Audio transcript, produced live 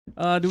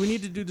Do we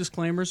need to do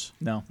disclaimers?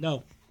 No.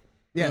 No.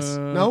 Yes.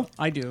 No?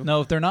 I do.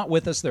 No, if they're not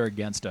with us, they're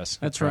against us.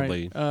 That's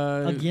Probably.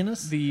 right.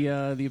 Against? The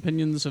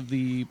opinions of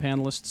the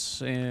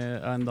panelists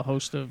and the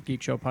host of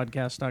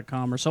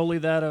GeekShowPodcast.com are solely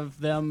that of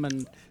them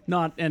and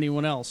not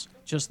anyone else.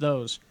 Just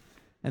those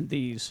and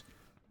these.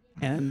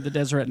 And the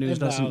Deseret News And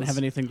doesn't thous. have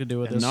anything to do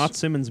with this. Not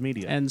Simmons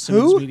Media. And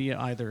Simmons Who? Media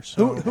either.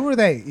 So. Who are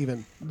they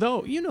even?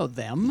 Though, you know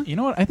them. You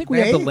know what? I think we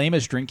have the They-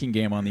 lamest drinking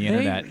game on the They-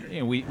 internet. You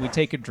know, we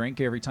take a drink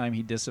every time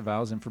he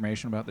disavows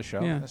information about the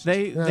show. Yeah, That's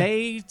just-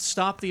 they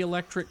stop the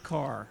electric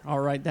car. All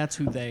right, that's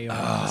who they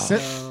are.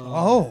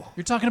 Oh.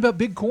 You're talking about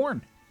Big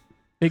Corn.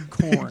 Big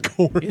Corn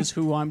is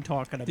who I'm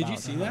talking about. Did you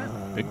see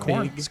that? Big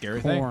Corn. Big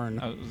Scary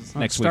Corn. thing.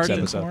 Next Start week's the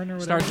episode. Corn or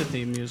whatever? Start the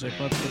theme music.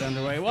 Let's get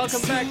underway.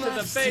 Welcome back to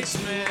the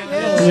basement.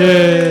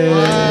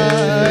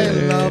 I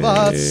love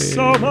us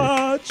so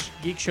much.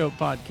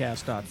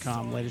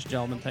 GeekShowPodcast.com. Ladies and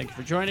gentlemen, thank you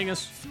for joining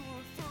us.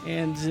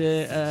 And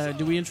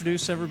do we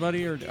introduce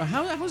everybody? Or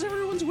how's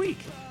everyone's week?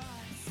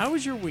 How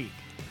was your week?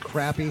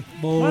 Crappy.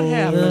 What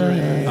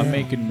happened? I'm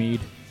making mead.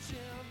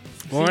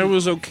 Well, I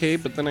was okay,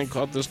 but then I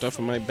caught this stuff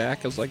in my back.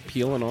 I was like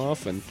peeling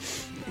off, and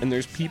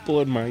there's people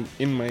in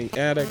my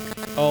attic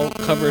all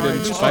covered in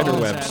Whose spider phone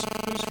is webs.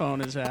 that? Whose phone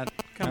is that?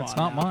 Come That's on.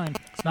 not now. mine.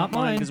 It's not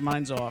mine because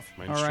mine's off.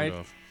 Mine's All shut right.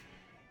 off.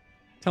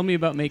 Tell me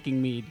about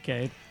making mead,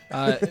 Cade.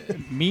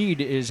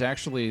 Mead is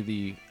actually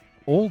the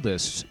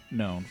oldest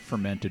known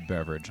fermented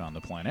beverage on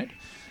the planet.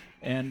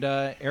 And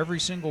every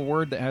single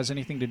word that has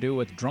anything to do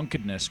with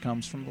drunkenness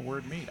comes from the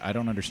word mead. I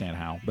don't understand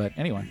how. But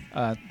anyway,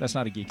 that's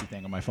not a geeky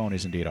thing, and my phone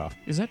is indeed off.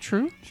 Is that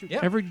true?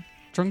 Yep. Every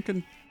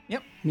drunken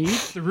Yep. mead?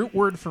 The root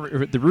word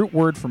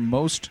for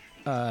most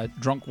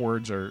drunk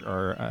words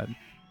are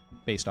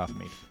based off of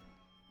mead.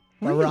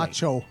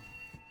 Borracho.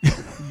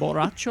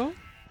 Borracho?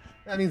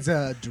 That means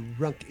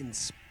drunk in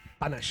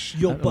Spanish.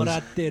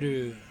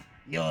 Yopparateru.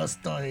 Yo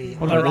estoy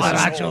What about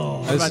borracho.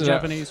 What This about is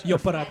Japanese?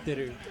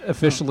 Yopparateru.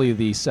 Officially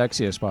the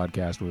sexiest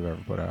podcast we've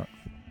ever put out.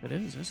 It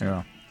is, isn't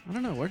Yeah. it? I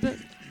don't know. Where did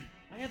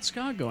I had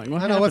Scott going?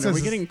 What I know, happened? what's Are we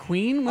this? getting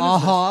Queen? What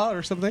is Aha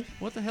or something. this?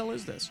 What the hell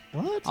is this?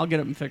 What? I'll get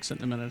up and fix it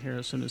in a minute here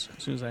as soon as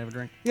I have a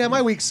drink. Yeah,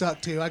 my week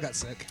sucked too. I got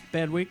sick.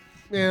 Bad week?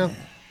 Yeah.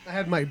 I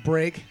had my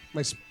break,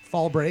 my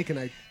fall break, and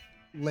I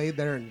laid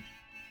there and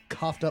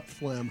coughed up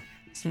phlegm.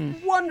 It's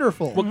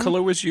wonderful. What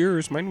color was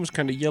yours? Mine was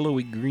kind of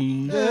yellowy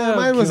green. Yeah,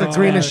 mine was a gosh.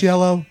 greenish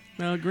yellow.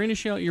 No,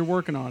 greenish yellow. You're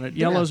working on it.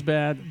 Yellow's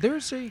bad.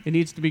 There's It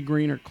needs to be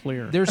green or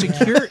clear. a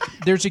cure.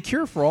 There's a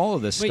cure for all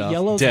of this Wait, stuff.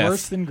 yellow's Death.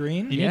 worse than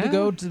green? You Yeah? need to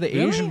go to the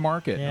Really? Asian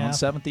market Yeah. on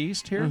 7th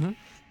East here, and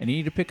you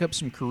need to pick up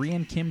some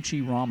Korean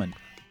kimchi ramen,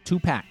 2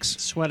 packs,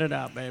 Sweat it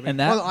out, baby. and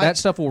that Well, that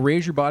stuff will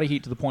raise your body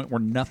heat to the point where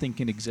nothing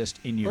can exist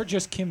in you. Or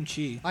just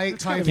kimchi? I ate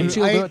Thai Kimchi food.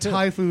 will I do ate it, too.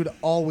 Thai food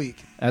all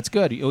week. That's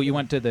good. You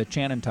went to the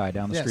Channon Thai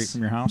down the Yes. street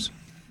from your house.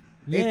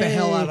 Ate the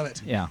hell out of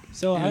it. Yeah,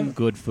 So I'm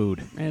good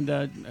food. And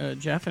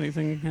Jeff,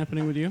 anything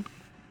happening with you?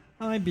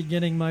 I'm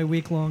beginning my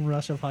week-long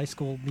rush of High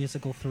School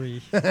Musical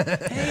 3.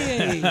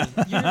 hey,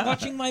 you're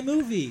watching my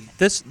movie.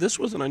 This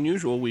was an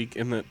unusual week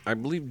in that I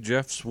believe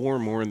Jeff swore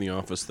more in the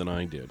office than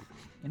I did,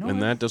 You know and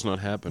what? that does not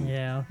happen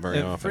Yeah.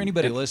 very often. For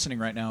anybody listening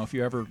right now, if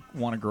you ever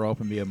want to grow up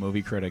and be a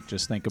movie critic,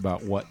 just think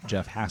about what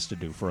Jeff has to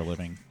do for a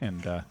living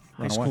and High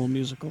run School away.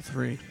 Musical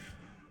 3.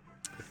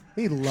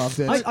 He loved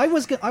it. I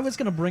was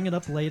gonna bring it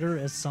up later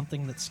as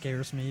something that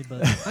scares me,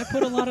 but I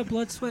put a lot of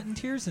blood, sweat, and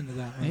tears into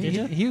that one.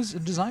 He was a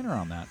designer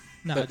on that.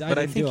 No, But I I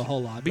didn't do think a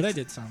whole lot, but I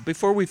did some.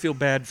 Before we feel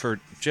bad for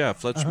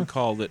Jeff, let's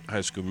recall that High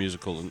School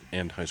Musical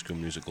and High School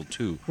Musical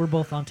 2 we're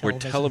both on were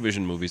television.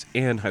 television movies,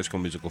 and High School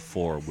Musical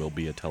 4 will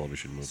be a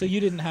television movie. So you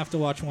didn't have to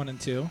watch 1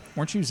 and 2?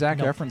 Weren't you Zac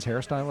No. Efron's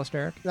hairstylist,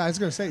 Eric? I was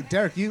going to say,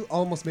 Derek, you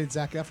almost made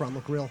Zac Efron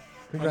look real.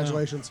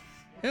 Congratulations.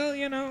 Well,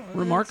 you know.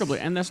 Remarkably.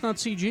 And that's not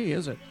CG,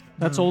 is it?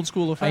 That's old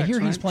school effects, I hear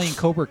he's right? playing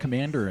Cobra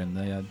Commander in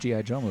the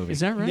G.I. Joe movie.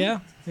 Is that right? Yeah,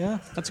 yeah.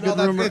 That's a No, good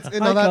that- rumor. it's- Hi,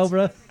 no, that's,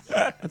 Cobra.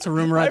 That's a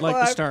rumor I'd like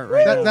to start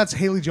right now. that's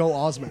Haley Joel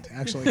Osment,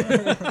 actually.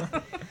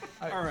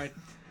 All right.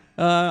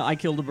 I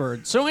killed a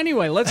bird. So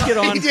anyway, let's get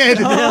on. He did.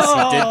 He did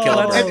kill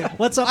a bird.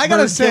 What's up, I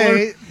gotta bird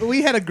say, killer?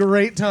 we had a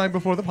great time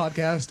before the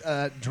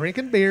podcast,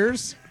 drinking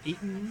beers,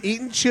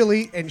 eating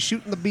chili, and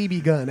shooting the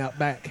BB gun out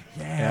back.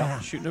 Yeah.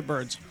 Shooting at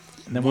birds.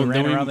 And then we Well,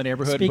 ran then we around the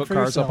neighborhood Speak and put for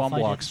cars yourself. up on I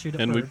did blocks. shoot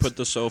at and we birds. put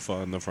the sofa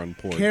on the front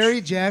porch.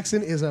 Carrie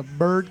Jackson is a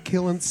bird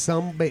killing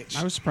some bitch.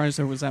 I was surprised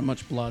there was that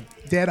much blood.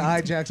 Dead Eye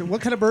Jackson.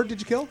 What kind of bird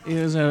did you kill?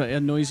 It was a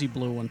noisy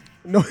blue one.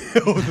 No,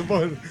 the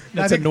one.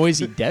 That's a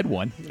noisy dead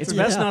one. It's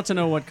best not to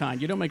know what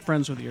kind. You don't make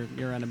friends with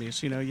your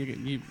enemies. You know,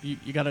 you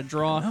got to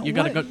draw. You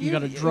got to go. You got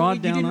to draw You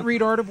down. didn't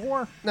read Art of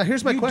War. Now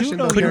here's my You question. do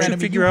know though, your Couldn't you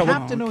enemy. figure you out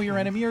have what- to know your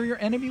enemy, or your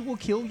enemy will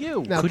kill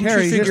you. Now, Couldn't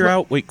Carrie, you here's figure my-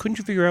 out? Wait, couldn't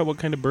you figure out what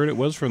kind of bird it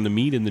was from the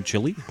meat in the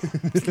chili?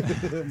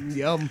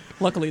 Yum.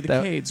 Luckily, the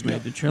That- Cades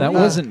made the chili. That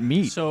wasn't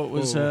meat. So it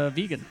was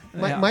vegan.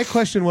 My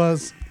question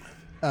was,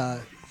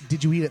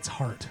 did you eat its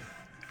heart?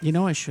 You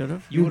know, I should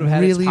have. You would have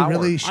had its really, power.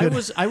 really I should.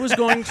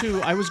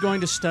 was going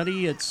to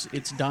study its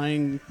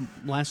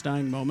last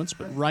dying moments,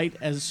 but right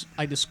as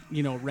I just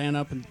ran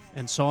up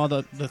and saw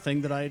the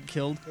thing that I had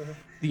killed,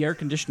 the air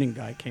conditioning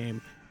guy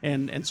came,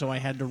 and so I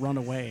had to run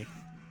away.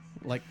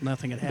 like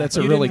nothing had happened. That's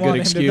a really good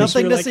excuse.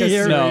 Nothing to like see a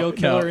here. serial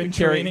killer in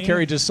Carrie, training.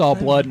 Carrie just saw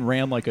blood and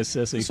ran like a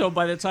sissy. So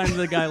by the time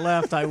the guy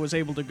left, I was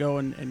able to go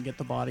and get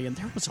the body, and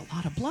there was a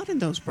lot of blood in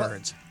those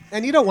birds.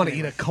 And you don't want to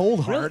eat a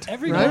cold heart,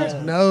 Every right?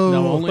 bird. No.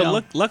 No, only But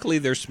on- luckily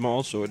they're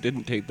small, so it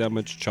didn't take that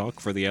much chalk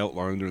for the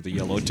outline or the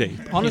yellow tape.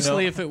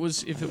 Honestly, if it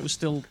was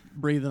still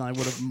breathing, I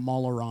would have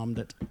Molarammed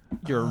it.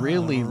 You're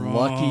really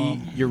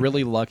lucky. You're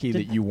really lucky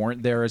that you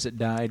weren't there as it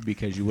died,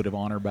 because you would have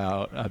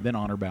been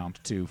honor bound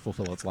to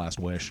fulfill its last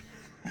wish.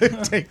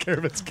 Take care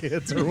of its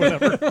kids or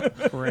whatever.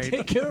 Great.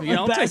 Take care of Yeah,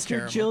 my I'll take care bastard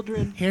of 'em.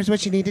 children. Here's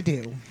what you need to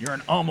do. You're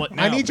an omelet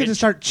now. I need you to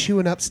start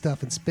chewing up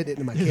stuff and spit it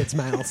into my kids'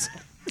 mouths.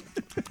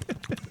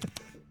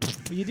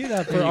 Well, you do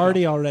that for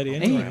Artie already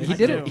anyway. Hey, he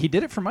did it. He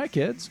did it for my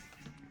kids.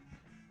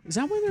 Is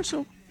that why they're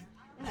so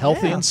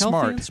Healthy Yeah, and healthy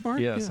smart. and smart,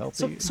 Yes, yeah.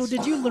 healthy. So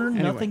did you learn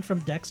Anyway. nothing from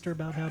Dexter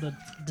about how to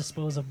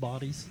dispose of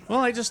bodies? Well,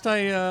 I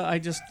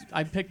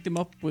picked him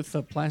up with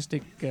a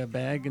plastic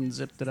bag and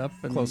zipped it up.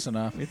 And Close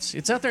enough.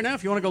 It's out there now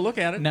if you want to go look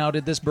at it. Now,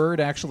 did this bird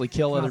actually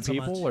kill Not other so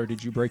people, much. or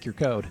did you break your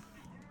code?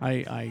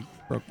 I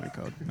broke my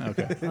code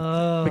Okay.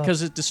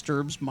 because it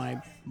disturbs my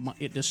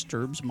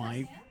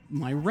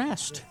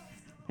rest.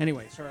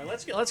 Anyway, sorry.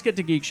 Let's get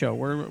to Geek Show.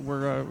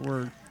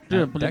 We're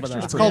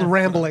Dexter's It's called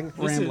rambling.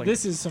 rambling.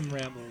 This is some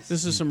rambles.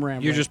 This is some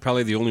rambling. You're just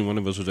probably the only one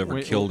of us who's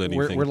ever killed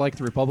anything. We're like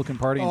the Republican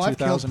Party in Oh, I've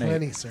killed 2008.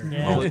 plenty, sir.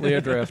 Yeah. Completely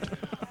adrift.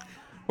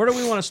 Where do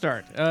we want to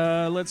start?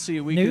 Let's see.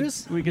 We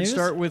News? Could News?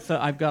 start with.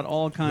 I've got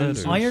all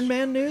kinds. Letters. Iron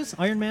Man news?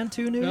 Iron Man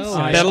 2 news? No.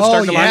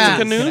 Battlestar Oh, Galactica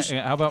yeah. news?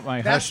 How about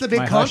my That's Hush- the big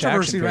my Hush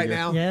controversy action right figure?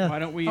 now. Yeah. Why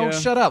don't we? Oh,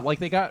 shut up! Like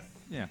they got.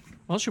 Yeah.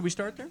 Well, should we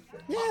start there?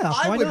 Yeah,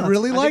 I why would not?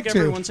 really I like think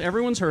to.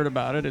 everyone's heard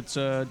about it. It's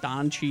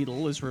Don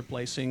Cheadle is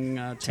replacing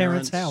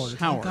Terrence Terrence Howard.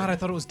 Oh God, I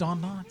thought it was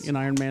Don Knotts. in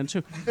Iron Man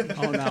 2.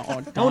 Oh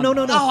no! Oh,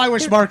 no. Oh, I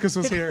wish Marcus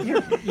was here.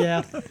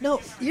 Yeah. No,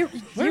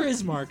 Where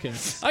is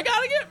Marcus? I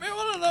gotta get me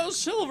one of those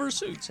silver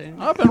suits. Andy.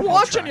 I've been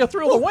watching you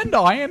through the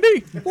window,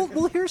 Andy.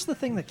 well, here's the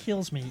thing that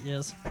kills me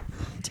is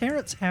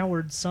Terrence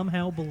Howard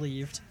somehow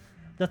believed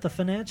that the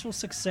financial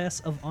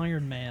success of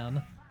Iron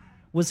Man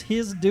was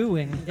his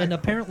doing and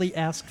apparently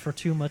asked for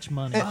too much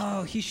money.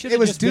 Oh, he should It have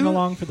was just been due-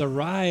 along for the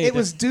ride. It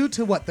was due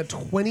to what, the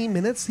 20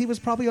 minutes he was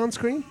probably on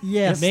screen?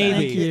 Yes, maybe.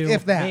 thank you.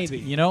 If that. maybe.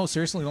 You know,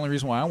 seriously, the only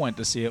reason why I went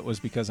to see it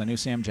was because I knew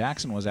Sam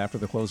Jackson was after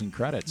the closing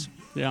credits.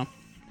 Yeah.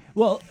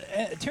 Well,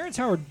 Terrence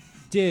Howard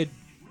did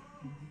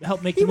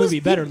help make He the was- movie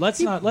better. Let's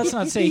he- not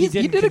he- say he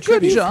didn't did a good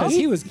contribute, job. 'cause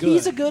he was good.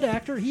 He's a good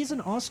actor. He's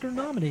an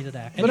Oscar-nominated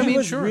actor. and But I he mean,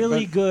 was sure,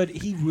 really but- good.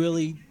 He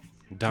really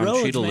Don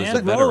Rhodes, Cheadle is man.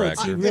 the better Rhodes,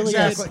 actor. he really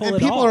exactly. did pull And it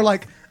people off. are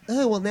like,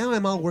 oh, well, now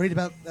I'm all worried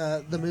about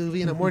the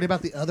movie, and I'm worried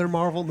about the other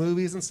Marvel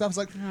movies and stuff. It's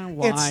like,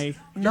 why? It's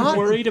not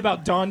worried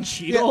about Don Yeah,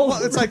 Cheadle.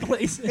 well, it's like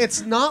replacing-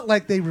 it's not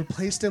like they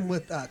replaced him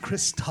with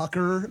Chris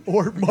Tucker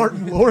or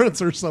Martin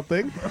Lawrence or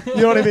something. You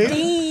know what I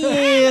mean?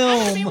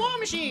 Damn. War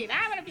Machine.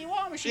 I'm gonna be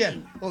War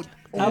Machine. Yeah.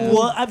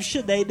 Oh, I'm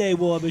sure they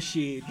War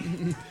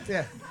Machine.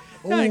 yeah.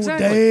 Oh, Yeah,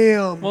 exactly.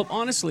 damn. Well,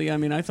 honestly, I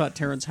mean, I thought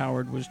Terrence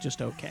Howard was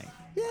just okay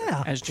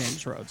Yeah. as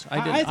James Rhodes.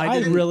 I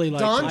didn't really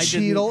liked Don him.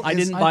 Cheadle I is-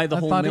 didn't buy the I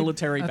whole thought he-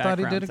 military I thought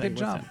he background did a thing good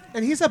with job. him.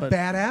 and he's a but-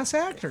 badass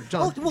actor,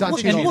 Don well,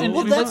 Cheadle. and-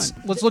 well, let's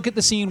look at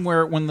the scene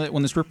where when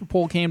the stripper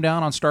pole came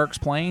down on Stark's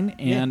plane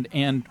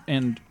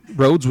and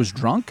Rhodes was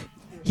drunk.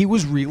 He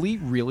was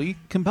really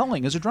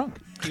compelling as a drunk.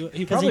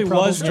 He 'Cause probably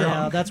was Yeah,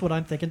 drunk. that's what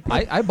I'm thinking.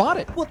 I bought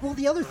it. Well,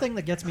 the other thing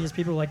that gets me is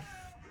people are like,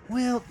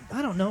 well,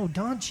 I don't know.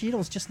 Don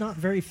Cheadle's just not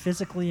very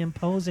physically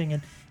imposing,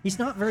 and he's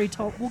not very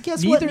tall. Well,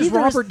 guess what? Neither is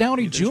Robert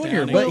Downey Neither's Jr.,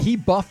 Downey. but he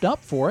buffed up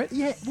for it.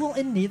 Yeah, well,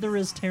 and neither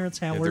is Terrence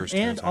Howard. Neither is And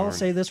Terrence I'll Howard.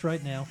 say this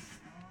right now.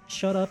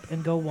 Shut up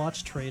and go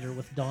watch Traitor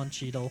with Don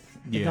Cheadle.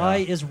 The Yeah. guy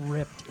is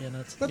ripped in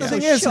it. But the So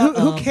thing is, shut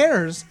who up.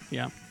 cares?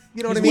 Yeah.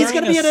 You know what I He's mean? He's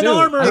going to wearing be a in an suit.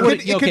 armor. It would-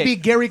 could okay. be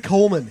Gary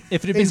Coleman.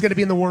 If it had he's been- going to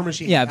be in the War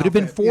Machine. Yeah, if it had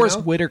been outfit, you Forrest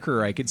know?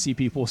 Whitaker, I could see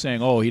people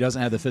saying, "Oh, he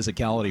doesn't have the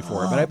physicality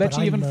for it." But I bet but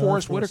you I even love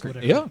Forrest Forrest Whitaker.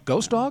 Whitaker. Yeah,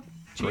 Ghost Dog.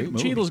 Great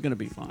movie. Cheadle's going to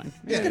be fine.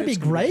 He's going to be it's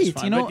great.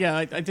 fine. You know- But yeah,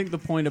 I think the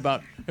point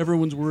about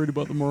everyone's worried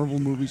about the Marvel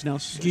movies now.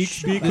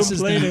 Geeks be This is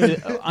complaining.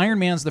 the Iron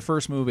Man's the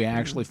first movie I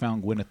actually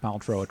found Gwyneth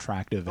Paltrow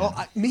attractive in. Oh,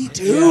 me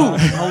too.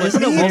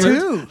 Isn't it Me weird?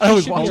 too. I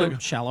was Oh, watching.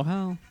 Shallow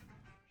Hal.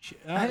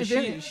 I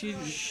didn't She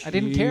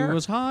care.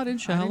 was hot in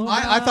Shallow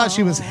I thought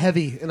she was Hal.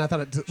 heavy, and I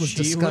thought it was She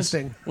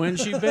disgusting. when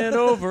she bent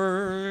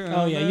over.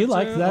 Oh yeah, you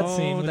liked that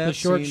scene with the that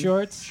short scene.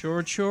 shorts.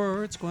 Short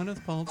shorts,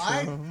 Gwyneth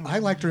Paltrow. I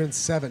liked her in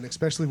 7,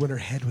 especially when her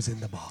head was in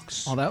the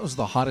box. Oh, that was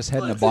the hottest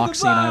head in a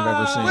box scene I've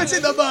ever seen. What's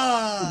in the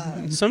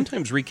box?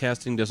 Sometimes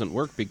recasting doesn't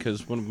work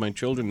because one of my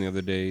children the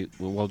other day,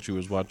 while she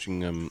was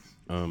watching when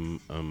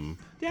Batman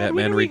are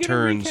we gonna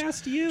Returns,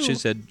 recast you? she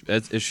said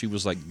as she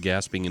was like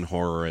gasping in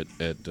horror at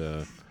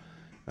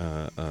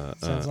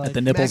Sounds like At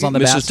the nipples on the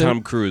Mrs. bastard.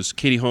 Tom Cruise,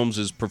 Katie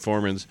Holmes'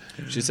 performance.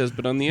 She says,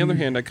 but on the other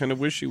hand, I kind of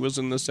wish she was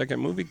in the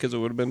second movie because it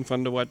would have been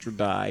fun to watch her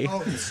die. Oh,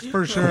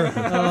 for sure.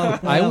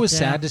 I was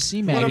sad to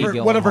see Maggie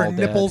Gyllenhaal One of her dead.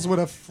 nipples would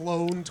have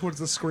flown towards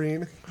the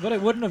screen. But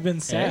it wouldn't have been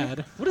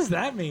sad. What does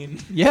that mean?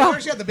 Yeah.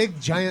 Remember she had the big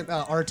giant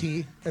RT at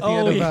the Oh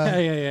end of.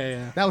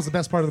 yeah. That was the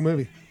best part of the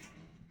movie.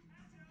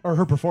 or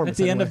her performance.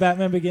 At the end of anyway.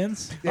 Batman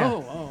Begins, Yeah.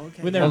 Oh,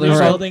 okay. when they're Oh, that's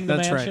right. rebuilding the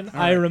That's right. mansion,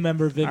 All I right.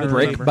 remember vividly.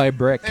 Brick by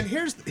brick. And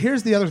here's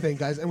the other thing,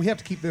 guys, and we have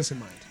to keep this in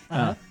mind.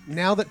 Uh-huh.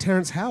 Now that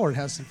Terrence Howard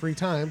has some free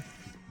time,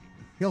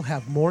 he'll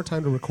have more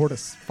time to record a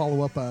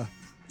follow-up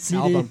CD.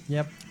 album,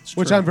 Yep.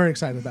 which I'm very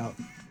excited about.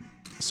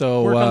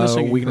 So Work on the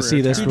singing we going to see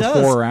career, this He before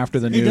does. or after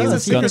the He new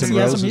does. He Guns N' has a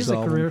Roses music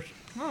album? career.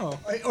 Oh,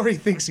 Or he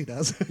thinks he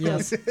does.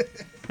 Yes.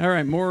 All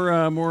right,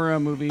 more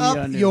movie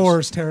Up news.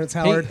 yours, Terrence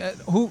Howard. Hey,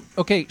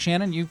 Okay,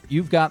 Shannon,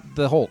 you've got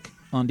the Hulk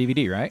on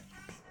DVD, right?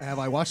 Have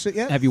I watched it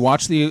yet? Have you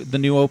watched the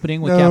new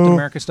opening with No. Captain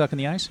America stuck in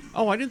the ice?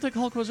 Oh, I didn't think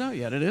Hulk was out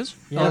yet. It is.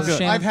 Yeah. Oh, good.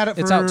 Shannon, I've had it.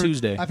 For, it's out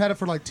Tuesday. I've had it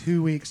for like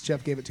 2 weeks.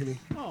 Jeff gave it to me.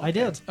 I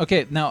did.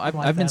 Okay, now I've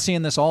Like been that.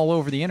 seeing this all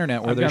over the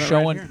internet where I've they're got it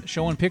right showing here.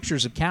 showing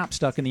pictures of Cap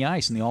stuck in the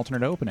ice in the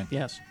alternate opening.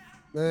 Yes.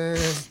 I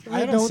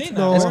haven't don't seen that.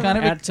 know. It's kind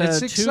of At it's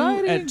 2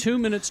 exciting. at 2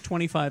 minutes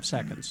 25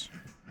 seconds.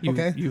 You,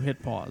 Okay. You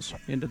hit pause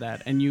into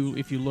that, and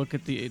if you look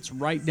at it's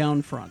right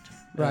down front.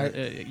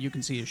 Right. You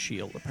can see his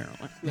shield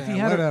apparently. Yeah, If you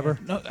had it- whatever.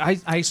 No,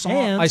 I saw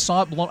And- I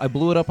saw it blown. I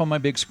blew it up on my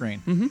big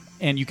screen,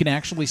 and you can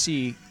actually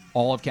see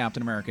all of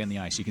Captain America in the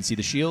ice. You can see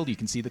the shield, you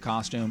can see the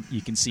costume,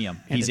 you can see him.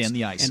 And He's it's- in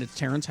the ice, and it's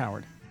Terrence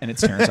Howard. and it's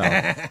Terrence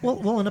Howard.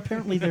 Well, and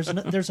apparently there's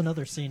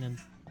another scene in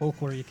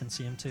Hulk where you can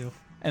see him too.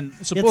 And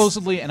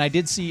supposedly, and I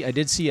did see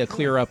a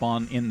clear up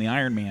in the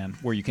Iron Man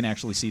where you can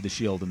actually see the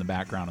shield in the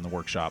background in the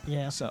workshop.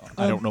 Yeah. So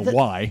I don't know The-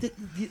 why.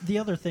 The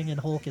other thing in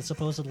Hulk is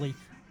supposedly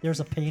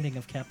there's a painting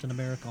of Captain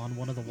America on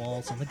one of the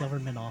walls in the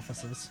government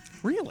offices.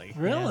 Really?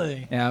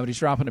 really? Yeah, but he's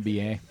dropping a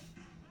BA.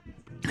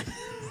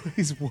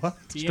 He's what?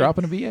 He's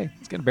dropping a BA.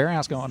 He's got a bare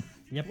ass going.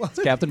 Yep. It's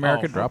Captain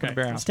America Oh, dropping okay.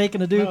 a bare It's ass.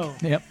 taking a Duke. Oh.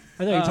 Yep.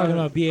 I thought you were talking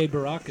about B.A.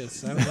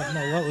 Baracus. I don't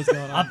know what was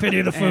going on.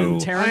 pity the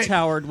And Terrence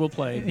Howard will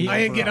play. I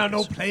ain't getting on no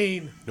Baracus.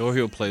 plane. Or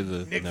he'll play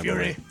the Nick never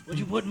Fury. mind. Would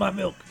you put in my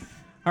milk?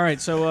 All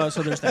right, so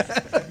there's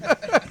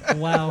that.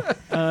 Wow.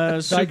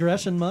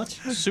 Digression much?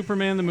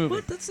 Superman the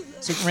movie.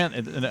 Superman,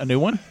 a new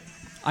one.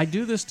 I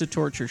do this to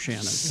torture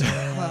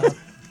Shannon.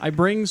 I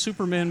bring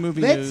Superman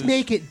movie Let's news.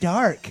 make it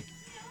dark.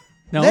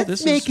 No, Let's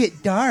this make is,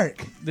 it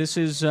dark. This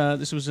was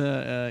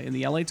in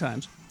the L.A.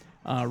 Times.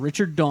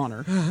 Richard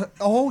Donner.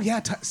 Oh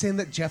yeah, saying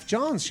that Jeff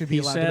Johns should be He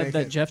allowed to said make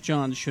that it. Jeff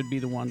Johns should be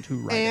the one to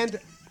write it. And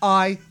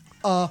I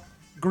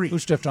agree.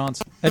 Who's Jeff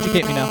Johns?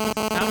 Educate me now.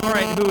 All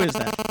right, who is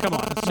that? Come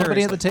on,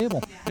 Somebody seriously. at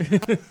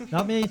the table.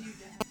 Not me.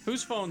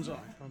 Whose phone's on?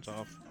 Phone's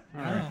off.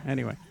 All right.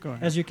 Anyway, go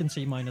ahead. As you can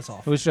see, mine is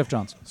off. Who's Jeff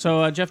Johns?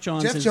 So Jeff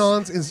Johns. Jeff is,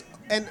 Johns is,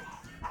 and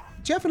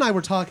Jeff and I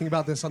were talking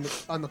about this on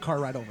the car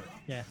ride over.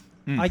 Yeah.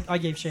 I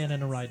gave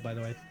Shannon a ride, by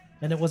the way.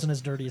 And it wasn't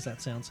as dirty as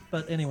that sounds.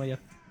 But anyway,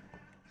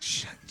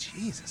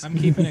 Jesus. I'm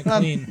keeping it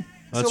clean.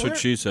 That's So what we're-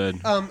 she said.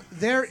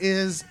 There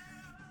is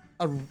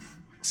a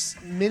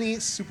mini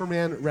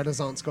Superman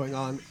renaissance going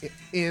on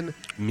in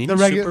Mini the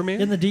regu-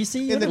 Superman? in the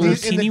DC in the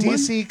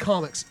universe, DC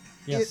comics.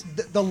 Yes.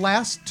 The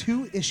last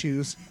 2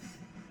 issues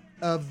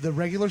of the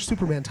regular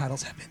Superman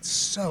titles have been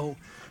so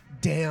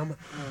damn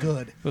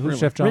good. But who's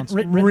Jeff Johns?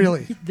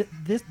 Really?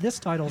 This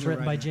title is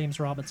written by James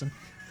Robinson.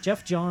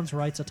 Jeff Johns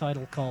writes a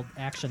title called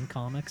Action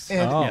Comics.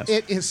 And Yes.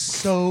 it is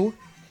so.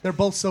 They're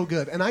both so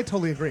good, and I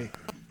totally agree.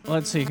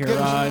 Let's see here.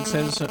 It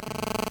says.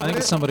 I think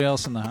it's somebody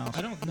else in the house.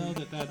 I don't know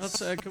that that's.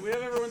 Can we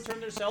have everyone turn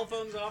their cell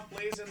phones off,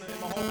 please, in the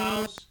whole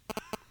house?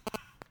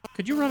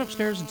 Could you run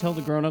upstairs and tell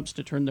the grown-ups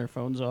to turn their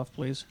phones off,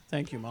 please?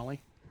 Thank you,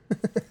 Molly.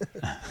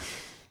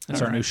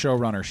 That's our new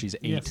showrunner. She's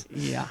 8.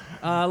 Yeah.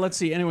 Let's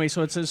see. Anyway,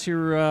 so it says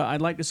here,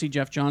 I'd like to see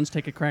Jeff Johns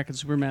take a crack at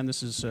Superman.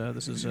 This is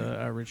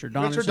Richard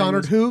Donner. Richard saying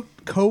Donner, this. who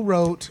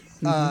co-wrote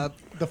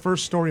the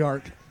first story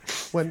arc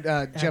when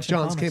Jeff Action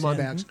Johns Comics, came on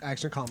yeah. to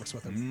Action Comics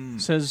with him.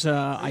 Says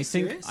I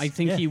think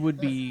Yeah. he would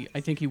be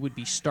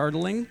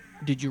startling.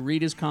 Did you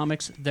read his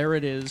comics? There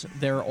it is.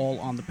 They're all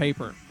on the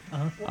paper.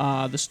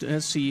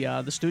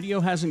 The studio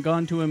hasn't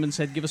gone to him and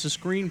said, "Give us a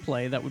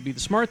screenplay." That would be the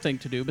smart thing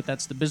to do, but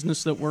that's the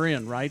business that we're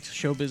in, right?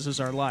 Showbiz is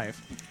our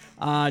life.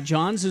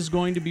 Johns is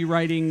going to be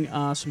writing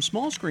some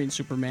small screen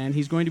Superman.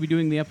 He's going to be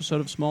doing the episode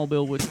of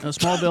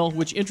Smallville,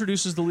 which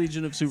introduces the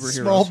Legion of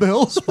Superheroes.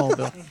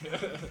 Smallville?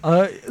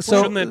 Smallville.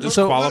 Shouldn't that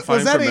disqualify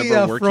Was him that from ever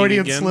a working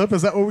Freudian again? slip?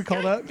 Is that what we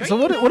call that? So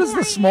what is the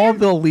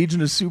Smallville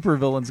Legion of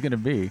Supervillains going to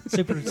be?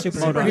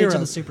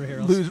 Superheroes.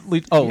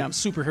 Superheroes. Oh,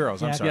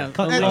 superheroes. I'm Yeah, sorry. yeah.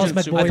 Cosmic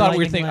Cosmic Boy, Boy, I thought we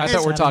were Lightning thinking. I Lance, thought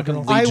we were Adam talking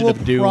Girl. I Legion will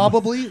of Doom.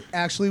 probably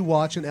actually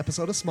watch an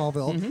episode of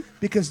Smallville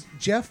because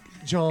Jeff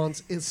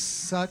Johns is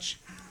such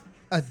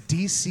a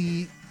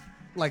DC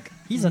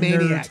He's a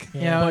maniac.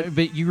 nerd. Yeah,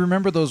 but you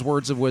remember those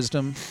words of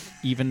wisdom?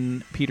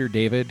 Even Peter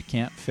David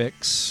can't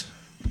fix.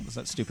 What's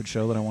that stupid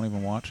show that I won't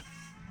even watch?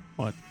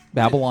 What?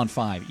 Babylon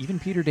 5. Even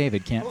Peter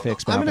David can't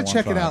fix I'm Babylon going to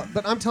check 5. it out,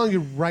 but I'm telling you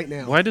right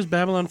now. Why does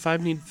Babylon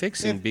 5 need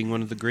fixing, being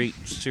one of the great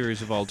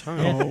series of all time?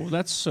 Oh,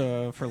 that's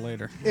for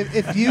later.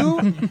 If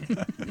you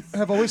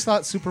have always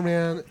thought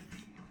Superman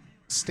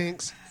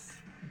stinks,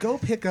 go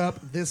pick up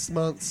this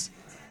month's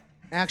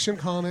Action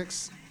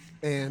Comics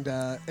and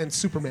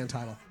Superman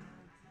title.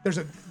 There's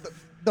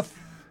the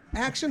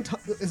Action.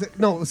 Is it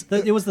no?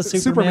 It was the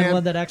Superman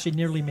one that actually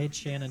nearly made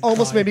Shannon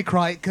almost cry. made me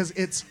cry because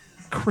it's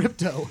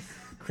Crypto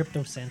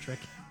Cryptocentric.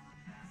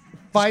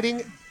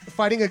 fighting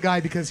fighting a guy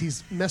because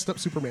he's messed up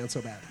Superman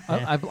so bad.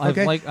 I've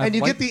Okay, and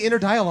you get the inner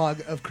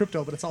dialogue of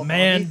Crypto, but it's all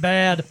Man,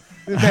 bad.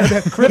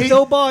 Crypto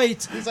Crypto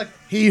bite. He's like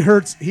he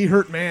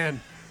hurt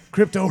man.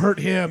 Crypto hurt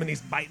him, and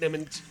he's biting him,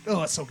 and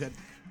it's so good.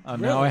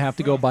 Now I have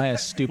to go buy a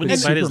stupid When he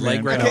bite his Superman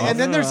leg right comic. off. And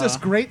then there's this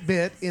great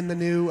bit in the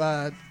new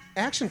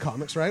Action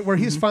Comics, right, where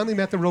he's finally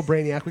met the real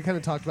Brainiac. We kind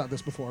of talked about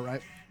this before,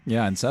 right?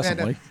 Yeah,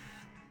 incessantly.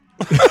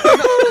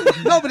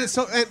 No, but it's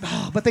so.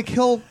 But they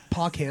kill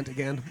Pa Kent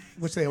again,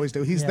 which they always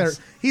do. He's Yes.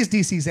 He's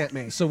DC's Aunt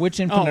May. So which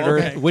Infinite okay.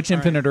 Earth? Which All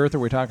Infinite Earth are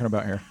we talking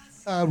about here?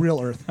 Real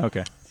Earth.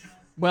 Okay.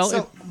 Well,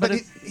 So, but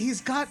it,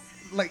 he's got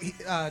like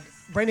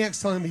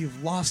Brainiac's telling him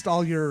you've lost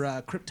all your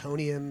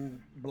Kryptonian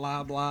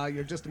blah blah.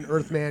 You're just an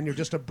Earthman. You're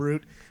just a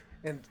brute.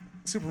 And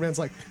Superman's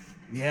like,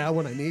 yeah,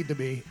 when I need to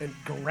be, and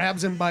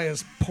grabs him by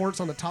his ports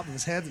on the top of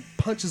his head and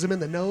punches him in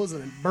the nose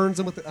and then burns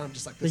him with it. I'm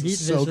just like, this The is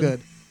heat so vision.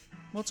 good.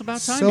 well, it's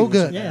about time. So he was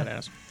good. a Yeah.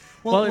 badass.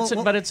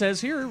 Well, But it says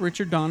here,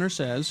 Richard Donner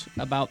says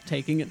about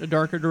taking it in a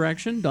darker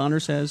direction. Donner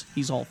says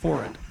he's all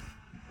for it.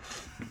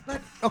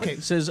 But okay,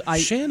 It says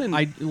Shannon-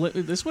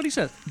 this is what he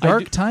says.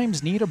 Dark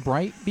times need a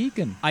bright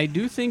beacon. I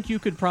do think you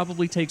could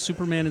probably take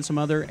Superman in some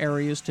other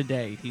areas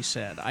today, he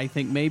said. I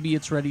think maybe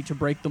it's ready to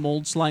break the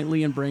mold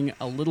slightly and bring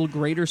a little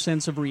greater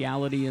sense of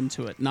reality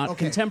into it. Not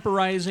Okay.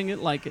 contemporizing it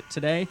like it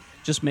today,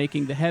 just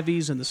making the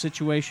heavies and the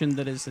situation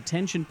that is the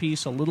tension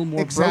piece a little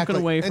more Exactly.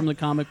 broken away from And- the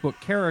comic book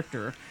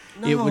character.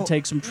 It No, would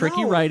take some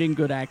tricky no. writing,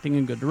 good acting,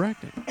 and good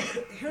directing.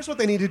 here's what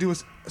they need to do: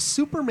 is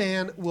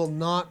Superman will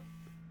not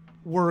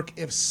work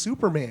if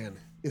Superman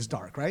is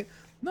dark, right?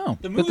 No,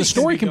 The but movies the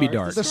story can be dark.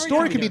 dark. The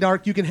story can be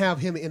dark. You can have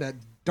him in a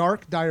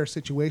dark, dire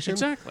situation,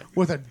 Exactly.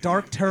 with a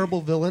dark,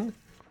 terrible villain,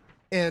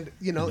 and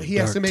he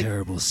has to make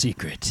terrible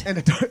secret. and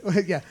a dark,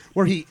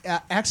 where he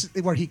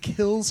where he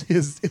kills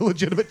his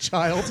illegitimate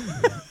child.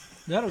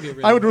 That'll get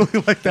rid I would of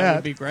really like That that.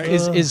 would be great.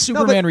 Is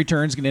Superman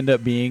Returns going to end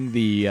up being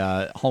the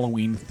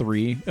Halloween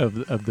 3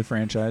 of the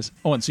franchise?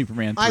 Oh, and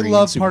Superman 3 I and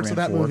love Superman parts of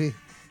that 4. movie.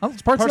 Oh,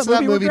 parts of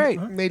that movie were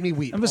great. made me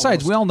weep. And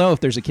besides, almost. we all know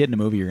if there's a kid in a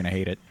movie, you're going to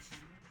hate it.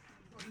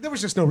 there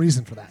was just no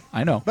reason for that.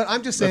 I know. But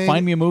I'm just But saying,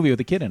 find me a movie with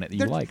a kid in it that you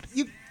There- liked.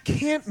 You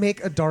can't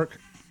make a dark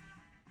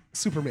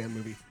Superman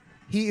movie.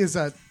 He is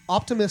a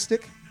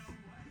optimistic,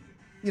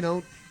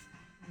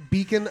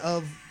 beacon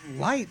of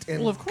light and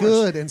Well, of course.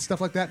 good and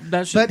stuff like that.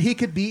 That's- but he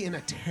could be in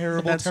a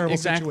terrible, That's terrible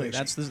exactly.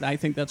 situation. I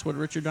think that's what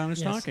Richard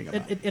Donner's Yes. talking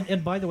about.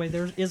 And by the way,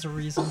 there is a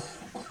reason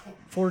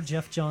for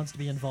Jeff Johns to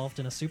be involved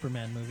in a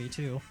Superman movie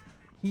too.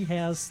 He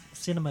has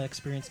cinema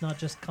experience, not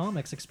just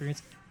comics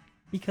experience,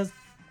 because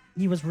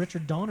he was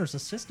Richard Donner's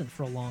assistant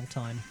for a long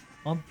time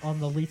on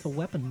the Lethal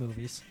Weapon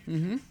movies.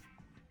 Mm-hmm.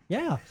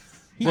 Yeah.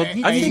 He, Well,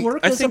 he, I he think-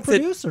 worked I as a think that-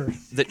 producer.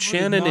 That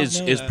Shannon not is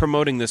know is that.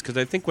 promoting this because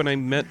I think when I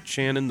met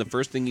Shannon, the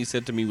first thing he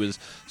said to me was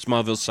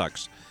Smallville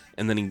sucks,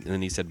 and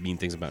then he said mean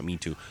things about me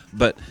too.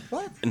 But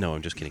What? No,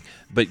 I'm just kidding.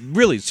 But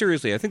really,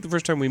 seriously, I think the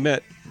first time we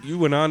met, you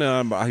went on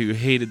about how you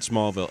hated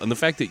Smallville, and the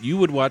fact that you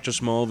would watch a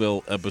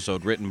Smallville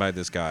episode written by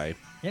this guy.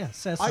 Yeah,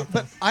 says But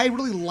something. I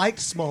really liked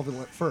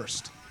Smallville at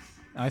first.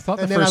 I thought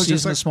the And then I first was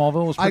just season of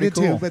Smallville was I pretty did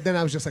cool. too, but then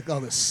I was just like, oh,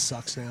 this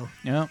sucks now.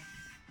 yeah.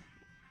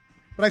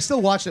 But I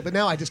still watched it, but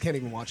now I just can't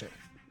even watch it.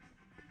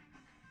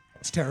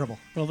 It's terrible.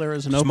 Well, there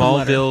is an open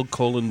letter.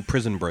 Smallville :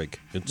 Prison Break.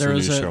 It's There a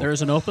is new a show. there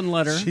is an open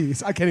letter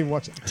Jeez, I can't even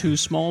watch it. to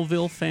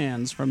Smallville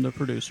fans from the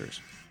producers.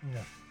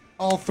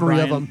 All three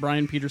of them.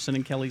 Brian Peterson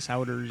and Kelly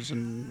Souders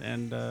and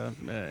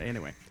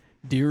anyway,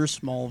 dear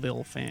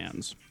Smallville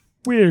fans,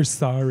 We're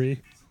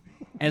sorry.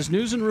 as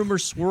news and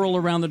rumors swirl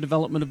around the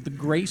development of the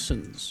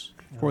Graysons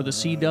for the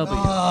CW,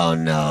 Oh,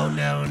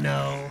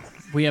 no.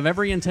 we have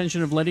every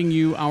intention of letting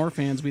you, our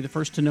fans, be the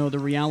first to know the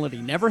reality.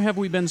 Never have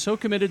we been so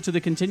committed to the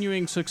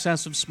continuing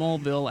success of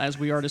Smallville as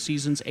we are to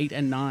seasons 8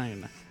 and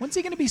 9. When's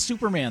he going to be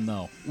Superman,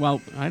 though?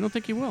 Well, I don't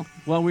think he will.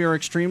 Well, we are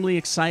extremely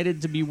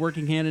excited to be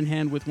working hand in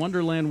hand with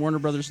Wonderland, Warner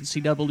Brothers, and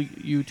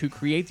CW to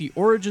create the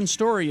origin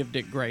story of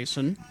Dick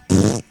Grayson.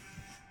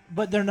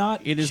 But they're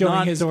not It is showing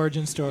not- his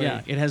origin story.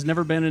 Yeah, it has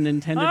never been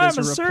intended as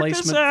a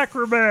replacement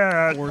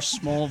acrobat. for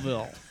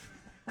Smallville.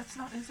 That's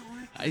not his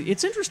origin.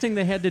 It's interesting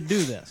they had to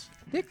do this.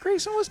 Dick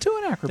Grayson was too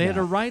an acrobat. They had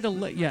to write a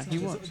yeah, he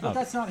was. But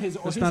that's not his.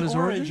 That's His, not his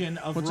origin? origin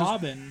of What's his-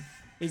 Robin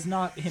is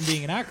not him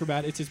being an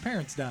acrobat. It's his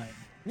parents dying.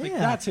 Like Yeah.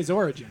 that's his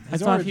origin. I His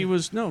thought origin. he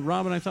was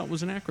Robin. I thought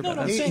was an acrobat. No,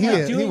 no, I'm He- saying he that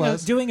is, he doing,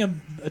 was. doing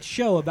a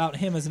show about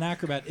him as an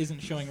acrobat isn't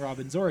showing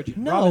Robin's origin.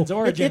 No, Robin's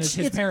origin it's- is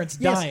his it's- parents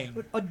yes, dying.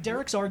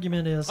 Derek's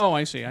argument is Oh,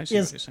 I see. I see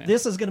what you're saying.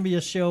 this is going to be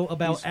a show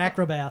about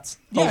acrobats.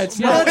 Yeah, it's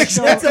yeah, not a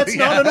show. That's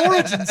not an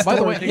origin story. By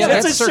the way, yeah,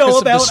 that's that's a Circus show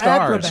of the about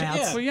Stars. acrobats.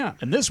 Yeah. well, yeah.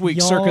 And this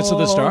week's Circus of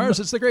the Yawn. Stars,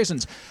 it's the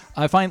Graysons.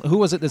 I find who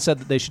was it that said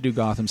that they should do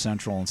Gotham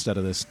Central instead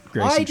of this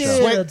Grayson I show?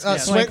 did. Swank-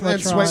 Swank-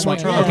 and Swank- Swank-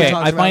 Swank- Okay,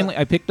 talks I about finally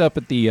I picked up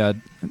at the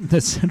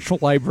Central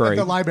Library.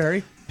 The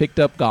library. Picked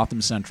up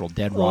Gotham Central,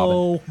 Dead Robin.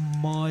 Oh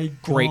my god!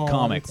 Great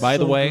comic. By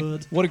the so way,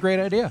 good. what a great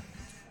idea.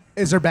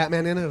 Is there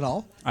Batman in it at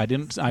all? I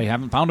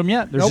haven't found him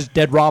yet. There's Nope. just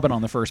dead Robin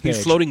on the first page.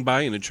 He's floating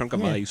by in a chunk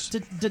of ice.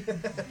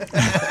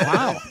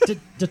 Wow.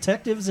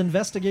 Detectives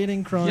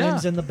investigating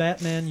crimes Yeah. in the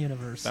Batman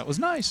universe. That was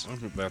nice. I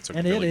think that's a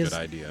And really it good is-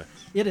 idea.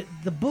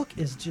 The book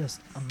is just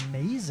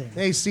amazing.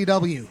 Hey,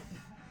 CW,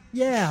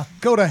 Yeah.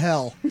 go to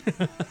hell.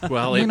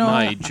 Well, You it know,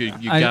 might. You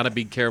I- got to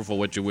be careful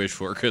what you wish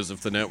for, because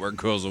if the network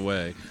goes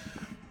away,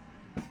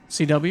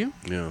 CW?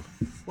 yeah.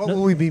 What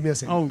will we be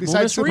missing? Oh, besides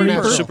well, this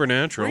Supernatural.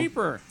 Supernatural.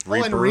 Reaper. Oh,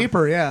 and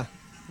Reaper, yeah.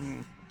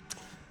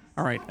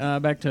 All right,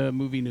 back to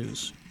movie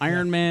news.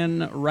 Iron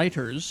Man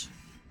writers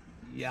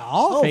Yeah.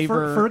 Oh,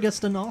 Favor-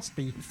 Ferguson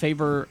Ostby.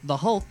 favor the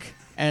Hulk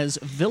as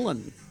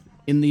villain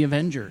in the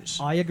Avengers.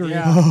 I agree.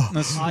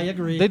 That's- I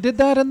agree. They did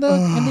that in the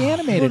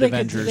animated Well, they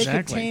Avengers. Could, they could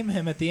Exactly. tame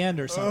him at the end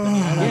or something.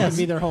 That Yes. would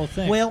be their whole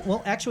thing.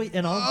 Well, actually,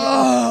 and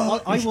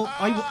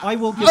I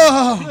will give.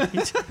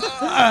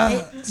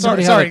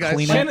 Somebody Sorry, had a guys.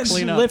 cleanup. Shannon's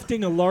clean up.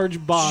 lifting a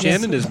large box.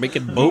 Shannon is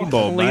making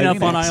bobo. Clean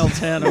up on aisle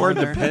 10 over Where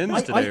the there.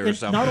 pens today or and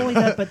something. not only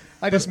that, but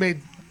I just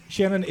made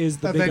Shannon is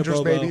the bigger Avengers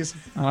Bobo. babies.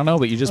 I don't know,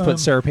 but you just put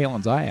Sarah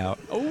Palin's eye out.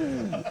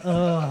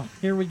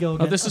 here we go. Oh,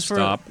 Again. this is for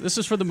Stop. this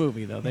is for the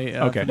movie though. They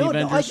Okay. for the no,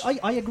 Avengers.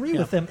 I agree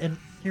with them, and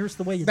here's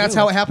the way you That's do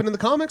how it happened in the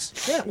comics?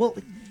 Yeah, well,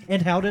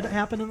 and how did it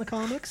happen in the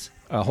comics?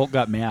 Hulk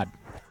got mad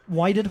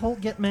Why did Hulk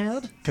get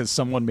mad? because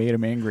someone made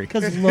him angry.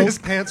 Because His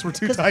pants were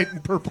too tight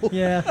and purple.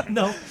 yeah,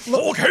 no,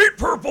 Hulk hate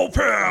purple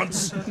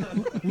pants.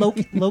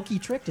 Loki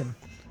tricked him.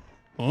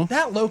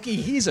 That Loki,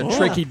 he's a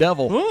tricky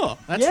devil. Oh,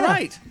 that's Yeah.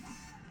 right.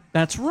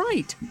 That's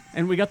right.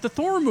 And we got the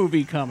Thor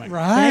movie coming.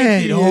 Right.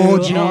 you.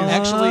 Oh, You know, geez.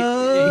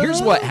 actually,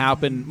 here's what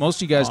happened. Most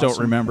of you guys don't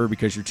Awesome. remember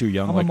because you're too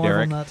young, I'm a like Marvel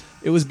Derek. nut.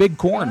 It was Big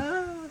Corn.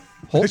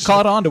 Hulk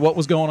caught on to what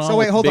was going on So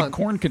wait, with the hold Big on.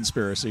 Corn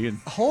conspiracy. And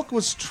Hulk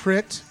was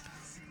tricked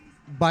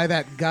by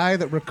that guy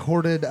that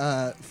recorded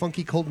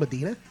Funky Cold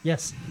Medina?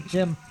 Yes,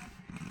 him.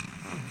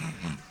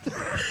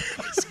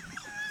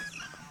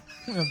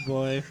 Oh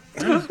boy.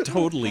 I'm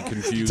totally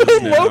confused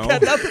now. Well, look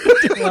it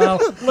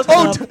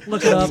up.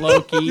 Look it up.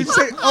 Loki. Did you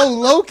say, oh,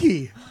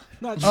 Loki?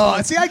 Not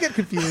Oh, see, I get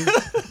confused.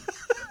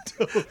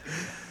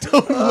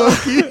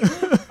 Loki.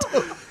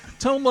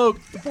 Tone Loc,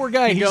 the poor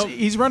guy,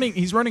 he's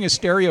running a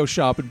stereo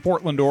shop in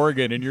Portland,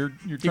 Oregon, and you're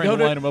trying go to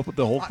to- line him up with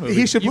the Hulk movie.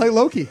 He should play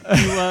Loki.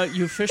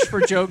 You fish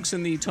for jokes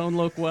in the Tone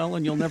Loc well,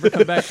 and you'll never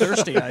come back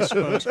thirsty, I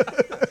suppose.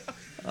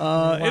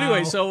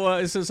 Anyway,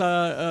 so this is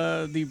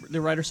the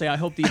writers say, I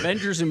hope the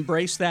Avengers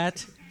embrace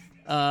that.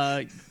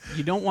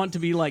 You don't want to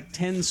be like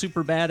 10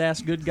 super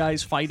badass good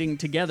guys fighting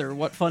together.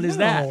 What fun is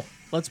that? No.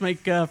 Let's make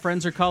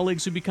friends or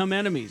colleagues who become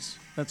enemies.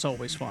 That's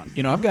always fun.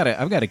 You know, I've got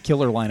a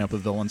killer lineup of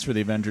villains for the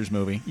Avengers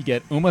movie. You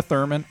get Uma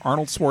Thurman,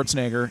 Arnold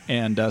Schwarzenegger,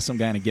 and some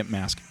guy in a gimp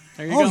mask.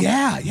 There you Oh, go.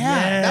 yeah.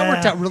 That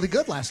worked out really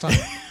good last time.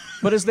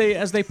 But as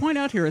they point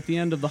out here at the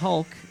end of the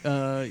Hulk,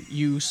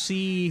 you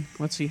see.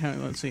 Let's see.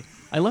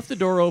 I left the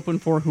door open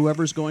for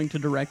whoever's going to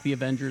direct the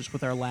Avengers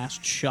with our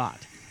last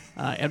shot.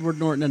 Edward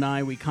Norton and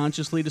I, we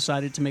consciously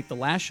decided to make the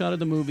last shot of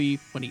the movie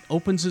when he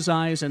opens his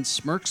eyes and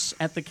smirks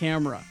at the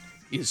camera.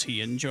 Is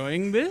he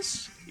enjoying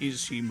this?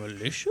 Is he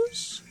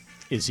malicious?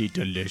 Is he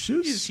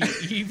delicious? Is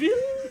he evil?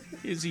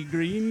 Is he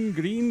green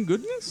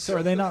goodness? So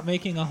are they not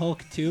making a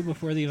Hulk 2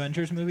 before the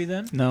Avengers movie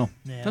then? No.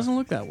 Yeah. Doesn't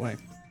look that way.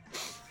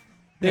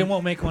 They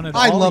won't make one at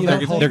all. I love You that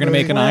don't Hulk They're going to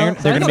make an Well, Iron.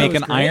 They're I going to thought make it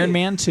an was great. Iron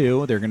Man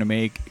 2. They're going to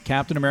make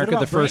Captain America: about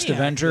The First Brainiac,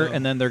 Avenger, though?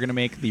 and then they're going to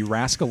make the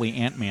rascally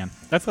Ant Man.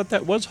 I thought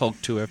that was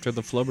Hulk 2 after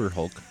the Flubber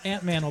Hulk.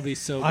 Ant-Man will be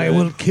so good. I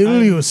will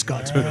kill you,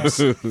 Scott.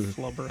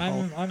 Flubber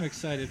Hulk. I'm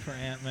excited for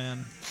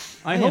Ant-Man.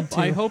 I am hope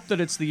I too. hope that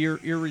it's the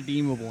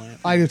irredeemable Ant.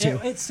 I do too.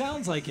 It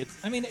sounds like it.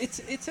 I mean, it's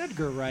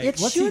Edgar Wright. It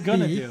What's he should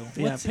gonna be. do?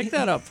 Yeah, What's pick he-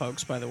 that up,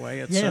 folks. By the way,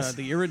 it's Yes.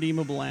 the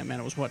irredeemable Ant-Man.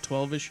 It was what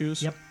 12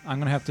 issues. Yep. I'm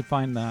going to have to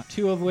find that.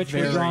 2 of which were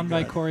Very drawn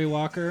by good. Corey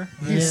Walker.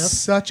 He's Yes.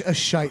 such a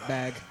shite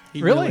bag.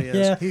 He Really? is.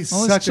 Yeah. He's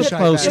Well, such a it's shite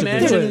supposed to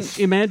bag.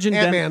 be. Imagine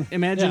Ant-Man.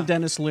 imagine Yeah.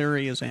 Dennis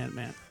Leary as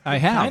Ant-Man. I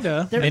have.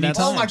 Kinda. There- Many that's-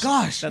 Oh my times.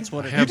 gosh. That's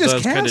what it I have just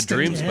those kind of cast him.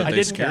 dreams, Yeah. but I they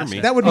did scare cast me.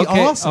 it. That would be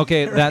Okay, awesome.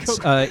 okay, that's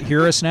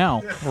Hear Us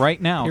Now, right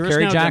now. Hear Us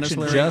Kerry Now, Dennis Jackson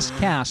Leary. just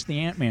cast the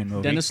Ant-Man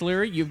movie. Dennis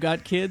Leary, you've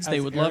got kids. They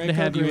As would love to Eric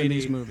have you in O'Grady.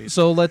 these movies.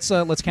 So let's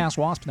cast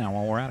Wasp now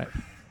while we're at it.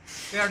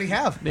 They already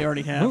have. They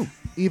already have.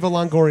 Eva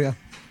Longoria.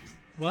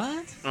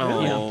 What?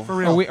 Oh, For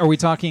real. Are we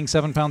talking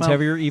 7 pounds Well-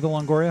 heavier, Eva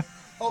Longoria?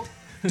 Oh,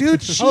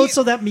 dude, she, Oh,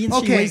 so that means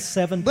she okay, weighs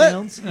 7 but-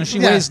 pounds? No, she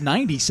Yeah. weighs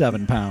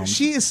 97 pounds.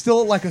 she is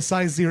still like a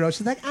size 0.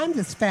 She's like, I'm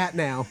just fat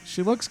now.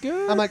 She looks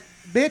good. I'm like,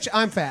 bitch,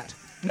 I'm fat.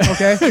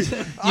 Okay?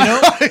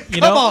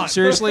 you know, on.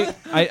 seriously,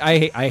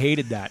 I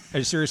hated that.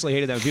 I seriously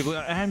hated that. When people,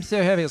 I'm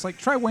so heavy. It's like,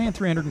 try weighing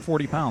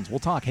 340 pounds. We'll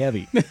talk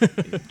heavy.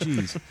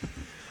 Jeez.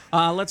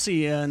 Let's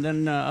see, and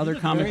then other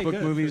comic Very book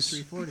good for movies.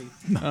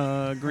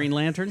 340. Green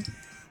Lantern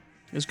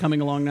is coming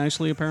along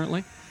nicely,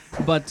 apparently.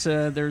 But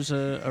there's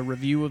a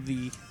review of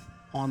the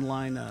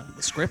online the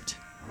script,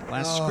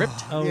 last script.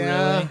 Oh,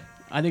 Yeah. really?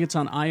 I think it's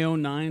on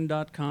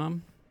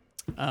io9.com.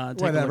 Take a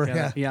Whatever, look at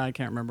yeah. it. Yeah, I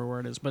can't remember where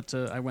it is, but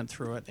I went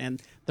through it, and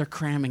they're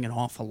cramming an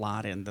awful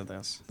lot into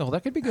this. Oh,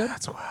 that could be good.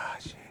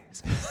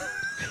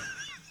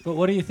 But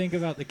what do you think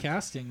about the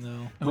casting,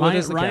 though? What Ryan,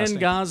 is the casting?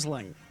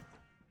 Gosling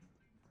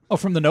Oh,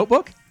 from The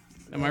Notebook?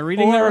 Am I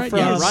reading that Or right? from-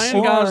 Yeah, Ryan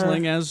or-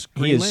 Gosling as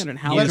Green Lantern.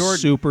 He Hal is Jordan.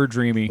 super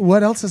dreamy.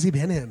 What else has he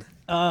been in?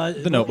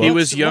 The Notebook. He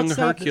was young What's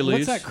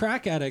Hercules. That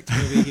crack addict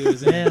movie he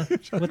was in?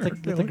 Yeah,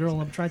 with the girl.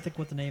 I'm trying to think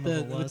what the name of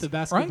it With was. the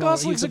basketball.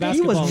 Gosling's he a was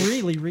He a was basketball.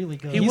 really, really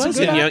good. He He's a was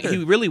good in young, actor.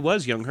 he really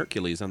was young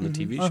Hercules on the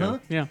TV show.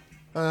 Yeah.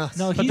 No,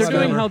 But he's they're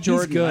doing good. Hal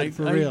Jordan. He's good I-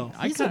 for I- real.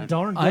 I He's a kinda-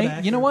 darn good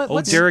actor. You know what? Oh,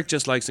 Let's- Derek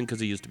just likes him because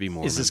he used to be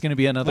Mormon. Is this going to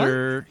be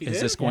another? He Is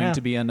did? this going Yeah.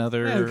 to be Yeah, who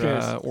another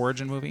cares?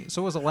 origin movie?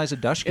 So was Eliza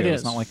Dushku. It It's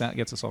is. not like that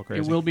gets us all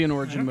crazy. It will be an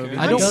origin movie.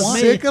 I don't I'm want-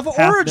 sick of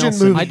Half origin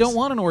Nelson. movies. I don't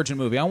want an origin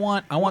movie. I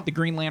want the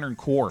Green Lantern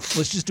Corps.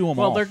 Let's just do them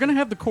Well, all. they're going to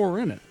have the core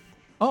in it.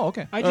 Oh,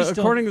 okay. I just don't-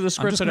 According to the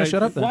script just that gonna I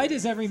shut up then. Why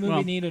does every movie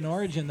Well- need an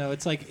origin though?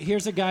 It's like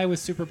here's a guy with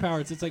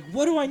superpowers. It's like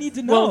what do I need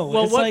to know?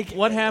 Well, it's what- like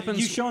what happens-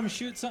 You show him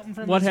shoot something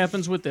from What his-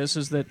 happens with this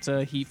is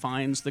that he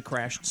finds the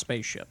crashed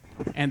spaceship,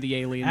 and the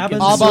alien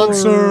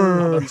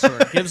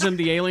Abensur. gives him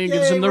the alien, Yay,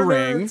 gives him the we're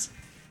ring, nerds.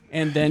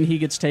 and then he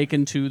gets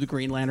taken to the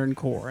Green Lantern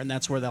Corps, and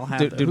that's where they'll have.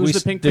 Did Who's we-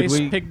 the pink did faced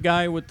we- pig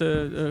guy with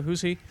the?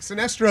 Who's he?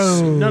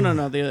 Sinestro.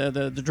 No.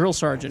 The drill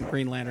sergeant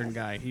Green Lantern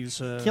guy. He's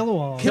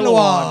Kilowog.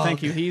 Kilowog.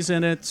 Thank you. He's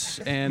in it,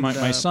 and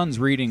My son's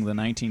reading the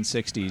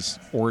 1960s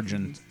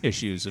origin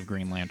issues of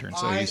Green Lantern,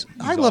 so he's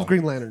I all- love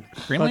Green Lantern.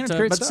 Green But, Lantern's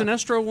great but stuff.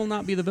 Sinestro will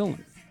not be the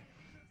villain.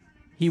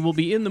 He will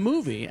be in the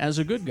movie as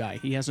a good guy.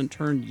 He hasn't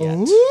turned yet.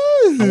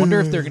 I wonder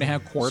if they're going to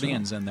have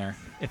Quardians in there.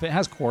 If it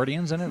has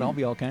Quardians in it, I'll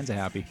be all kinds of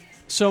happy.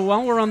 So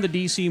while we're on the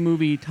DC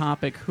movie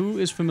topic, who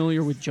is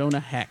familiar with Jonah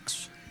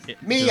Hex?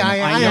 Me, I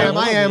I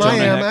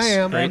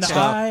am. Great And stuff.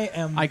 I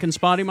am. I can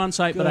spot him on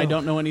sight, but I Good.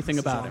 don't know anything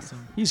This is about him.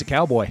 awesome. He's a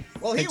cowboy.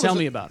 Well, Hey, tell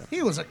me about him.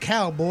 He was a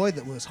cowboy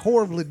that was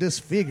horribly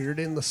disfigured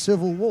in the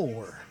Civil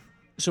War.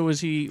 So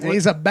is he? And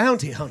he's a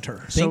bounty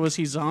hunter. So is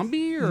he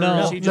zombie or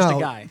No. is he just No. a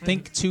guy?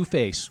 Think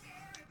Two-Face,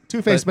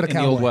 Two-Faced, but a in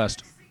the Old cowboy.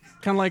 West.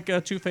 Kind of like a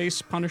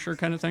Two-Face Punisher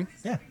kind of thing.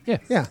 Yeah,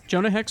 Yeah.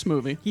 Jonah Hex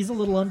movie. he's a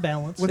little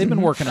unbalanced. They've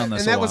been working on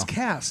this And a that while. was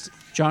cast.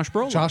 Josh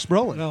Brolin. Josh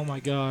Brolin. Oh my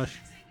gosh,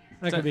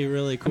 that That- could be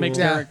really That cool. makes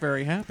Yeah. Derek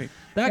very happy.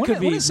 That When, could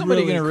be when is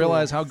somebody really going to cool.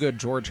 realize how good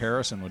George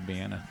Harrison would be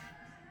in it?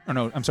 Or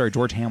no, I'm sorry,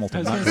 George Hamilton. I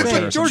was not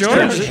gonna George say,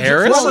 Harrison. George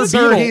Harrison? Well,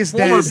 sir, he's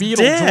Former dead. Beatle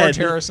Dead. George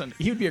Harrison.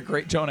 He would be a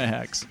great Jonah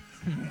Hex.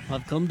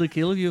 I've come to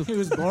kill you. He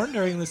was born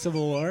during the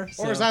Civil War.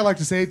 So. Or as I like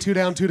to say, 2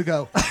 down, 2 to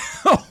go.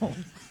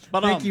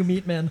 But Thank you,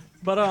 Meatman.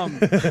 But all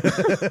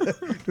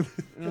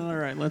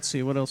right. Let's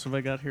see. What else have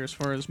I got here as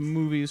far as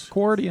movies?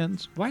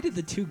 Quardians. Why did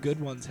the two good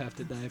ones have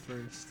to die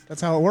first?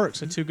 That's how it works.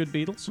 The two good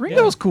Beatles.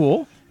 Ringo's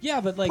cool. Yeah,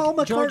 but like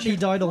Paul George, McCartney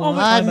died a long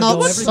I'm time not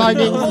ago. Everybody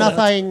signing knows that.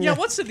 nothing. Yeah,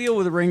 what's the deal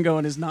with Ringo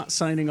and his not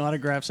signing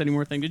autographs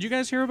anymore thing? Did you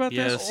guys hear about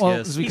Yes, this? Well,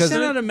 yes. it's He because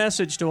sent out a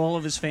message to all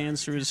of his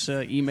fans through his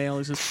email.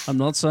 He says, "I'm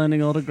not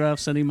signing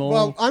autographs anymore."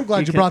 Well, I'm glad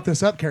you can- brought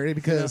this up, Carrie,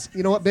 because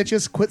you know what,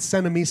 bitches? Quit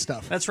sending me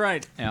stuff. That's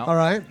right. Yeah. All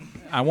right?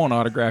 I won't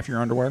autograph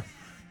your underwear.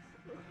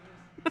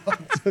 I'm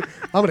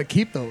going to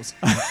keep those.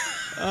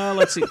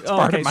 Let's see. Oh,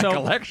 Part okay, of my so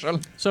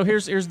collection. so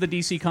here's the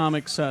DC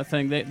Comics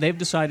thing. They've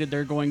decided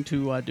they're going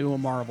to do a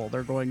Marvel.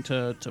 They're going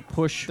to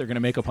push. They're going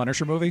to make a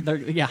Punisher movie?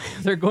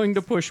 They're going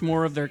to push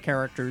more of their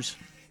characters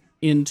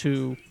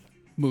into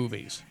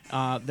movies.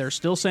 They're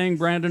still saying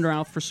Brandon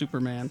Routh for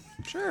Superman.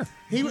 Sure.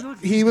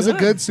 He was a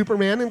good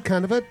Superman in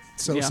kind of a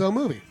so-so Yeah.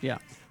 movie. Yeah.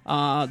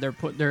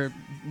 They're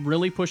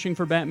really pushing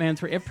for Batman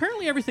 3.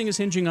 Apparently everything is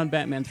hinging on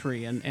Batman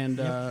 3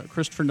 and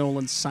Christopher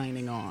Nolan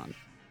signing on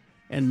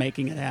and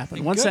making it happen.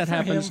 and Once good that for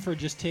happens, him for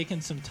just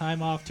taking some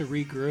time off to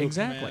regroup.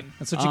 Exactly. man.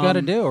 That's what you got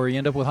to do, or you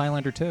end up with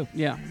Highlander 2.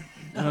 yeah.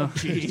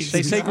 Jeez.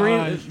 They say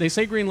Gosh. They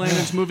say Green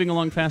Lantern's moving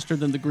along faster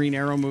than the Green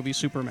Arrow movie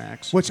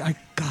Supermax. Which I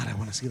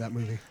want to see that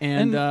movie.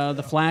 And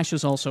the Flash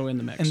is also in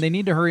the mix. And they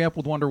need to hurry up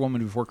with Wonder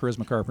Woman before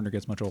Charisma Carpenter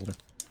gets much older.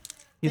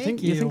 you Thank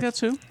think you.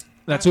 that's who?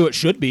 That's who it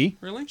should be.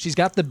 Really? She's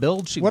got the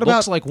build. She What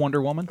looks about- like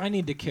Wonder Woman. I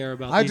need to care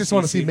about. I these just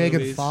want to DC see Megan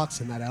movies.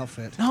 Fox in that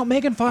outfit. No,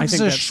 Megan I Fox is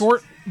think a that's-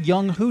 short,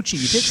 young hoochie. You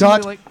take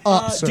Shut somebody like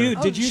up, sir.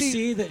 Dude, did you she-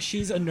 see that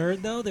she's a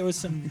nerd though? There was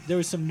some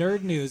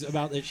nerd news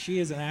about that she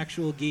is an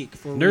actual geek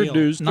for Nerd real.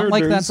 news. not nerd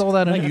like news. that's all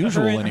that Like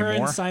unusual her and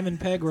anymore. Simon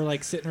Pegg were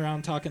like sitting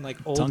around talking like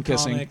old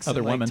Tongue-kissing comics, other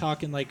and, like, women.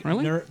 talking like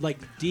Really? like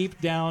deep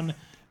down,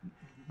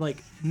 like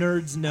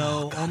nerds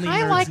know only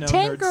I nerds like know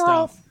Tank nerd Girl.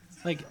 stuff.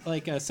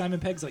 Like Simon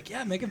Pegg's like,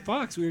 yeah, Megan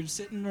Fox. We were just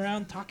sitting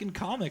around talking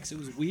comics. It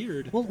was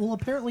weird. Well,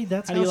 apparently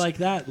that's How do you she- like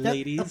that,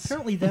 ladies?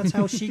 Apparently that's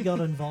how she got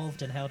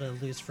involved in How to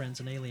Lose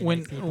Friends and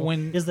Alienate People.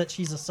 when- is that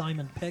she's a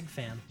Simon Pegg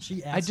fan?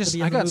 She asked to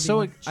be in I the got movie so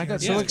when she I got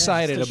heard so Yeah, it.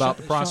 excited it's the about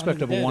the Shaun prospect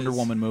of of the a Wonder Dead is-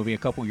 Woman movie a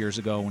couple years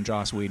ago when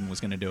Joss Whedon was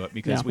going to do it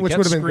because Yeah. we Which kept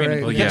would've been screaming,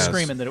 great. we Yes. kept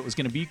screaming that it was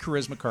going to be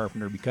Charisma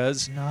Carpenter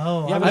because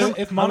No, yeah, I but was, if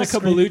I was Monica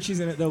screaming- Bellucci's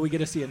in it though, we get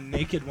to see a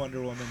naked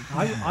Wonder Woman.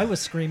 I was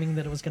screaming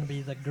that it was going to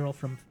be the girl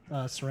from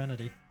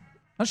Serenity.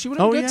 oh, she would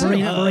have Oh, been yeah. good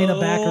too. Marina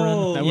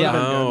Baccarin. That would've Yeah,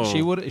 been good. Oh,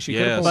 she would. She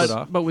could have yes. pulled it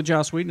off. But with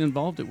Joss Whedon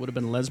involved, it would have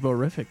been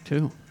lesborific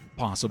too.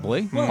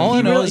 Possibly. Well, All I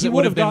he know really- is he it would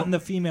would have have been gotten the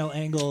female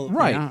angle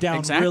Right, Yeah, down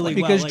exactly. really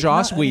well. because Like,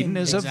 Joss not- I mean, Whedon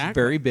is a exactly.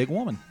 very big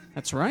woman.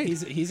 That's right.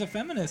 He's a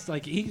feminist.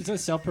 Like he's a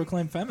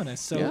self-proclaimed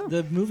feminist. So Yeah.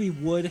 the movie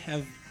would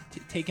have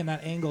taken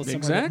that angle somewhere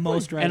that Exactly.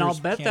 most writers And I'll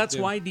bet can't that's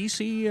do. why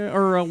DC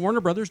or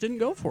Warner Brothers didn't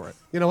go for it.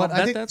 You know what?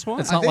 I'll bet that's why.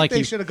 It's I not think like they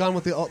you- should have gone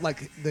with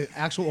the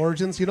actual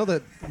origins. You know,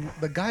 the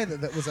guy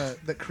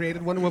that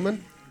created Wonder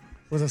Woman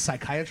was a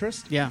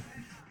psychiatrist Yeah.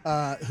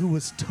 who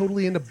was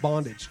totally into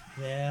bondage.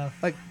 Yeah.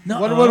 Like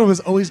Nuh-uh. Wonder Woman was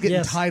always getting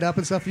Yes. tied up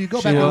and stuff. You go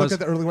She back and look was. at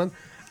the early one,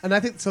 and I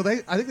think so.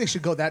 I think they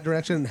should go that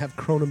direction and have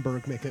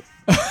Cronenberg make it.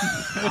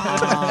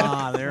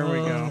 There we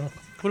go.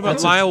 What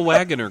about Lyle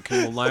Waggoner?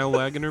 Can Lyle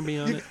Waggoner be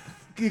on it?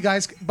 You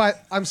guys,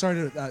 but I'm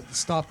sorry to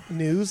stop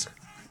news.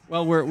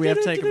 Well, we have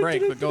to take a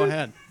break, but go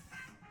ahead.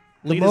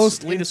 Lead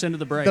us into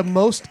the break. The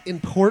most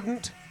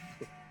important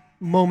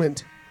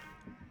moment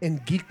in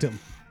geekdom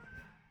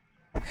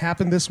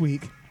happened this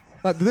week.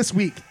 This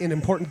week in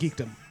important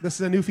geekdom. This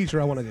is a new feature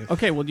I want to do.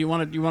 Okay, well, do you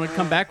want to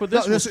come back with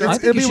this? No, this- We'll I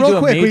start- think It'll you be should real do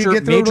a quick. We major, can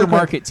get through it major real quick.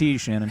 market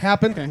tease, Shannon.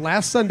 Happened Okay.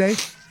 last Sunday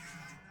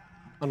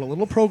on a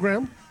little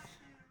program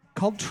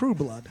called True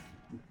Blood,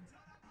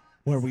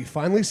 where we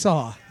finally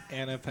saw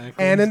Anna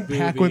Annan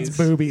Paquin's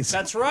boobies.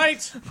 That's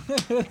right.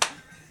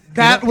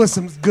 That was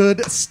some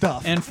good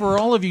stuff. And for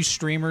all of you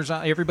streamers,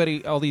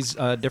 everybody, all these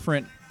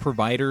different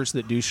providers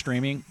that do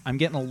streaming, I'm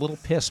getting a little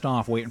pissed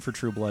off waiting for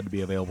True Blood to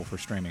be available for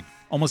streaming.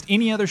 Almost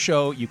any other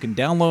show you can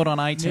download on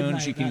iTunes,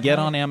 Midnight, you can that get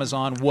night. on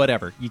Amazon,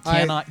 whatever. You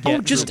cannot get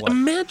Oh, just True Blood.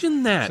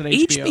 imagine that.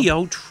 It's an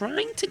HBO. HBO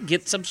trying to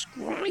get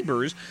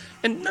subscribers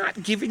and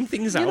not giving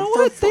things You out know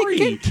for what? They free.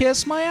 can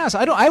kiss my ass.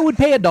 I would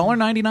pay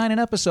 $1.99 an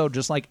episode,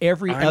 just like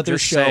every I'm other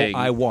just show saying.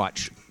 I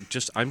watch.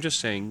 I'm just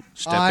saying,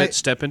 I-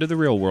 step into the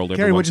real world every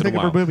Carrie, once what'd you in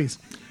think a of her while. boobies?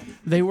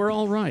 They were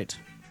all right.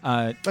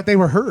 But they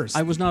were hers.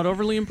 I was not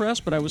overly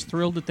impressed, but I was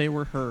thrilled that they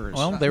were hers.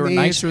 Well, they were Me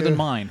nicer too. than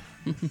mine.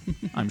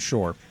 I'm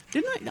sure.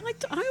 Didn't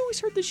I always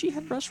heard that she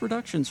had breast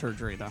reduction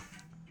surgery, though.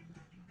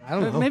 I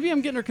don't know. Maybe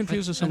I'm getting her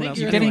confused with someone else.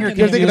 you're getting her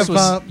thinking You're thinking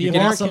of the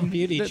American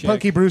Beauty chick.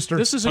 Punky Brewster.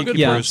 This is a Punky good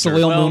Yeah, Brewster.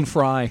 Salil Well, Moon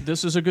Fry.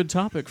 This is a good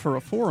topic for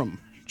a forum.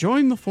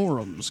 Join the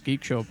forums,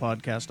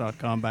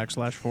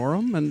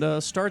 geekshowpodcast.com/forum,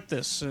 and start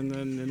this.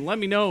 And let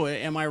me know,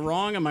 am I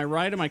wrong? Am I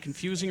right? Am I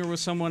confusing her with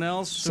someone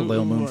else? Who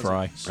Salil Moon was it?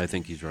 Fry. I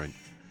think he's right.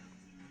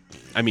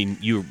 I mean,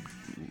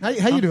 how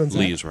you doing, Zach?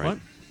 Lee is right. What?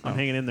 I'm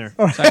hanging in there.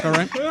 Is that all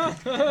right?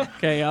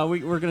 Okay,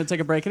 we're going to take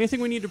a break. Anything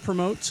we need to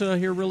promote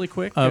here really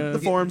quick? The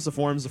forums.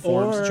 Join the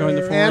forum.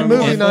 And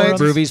movie night.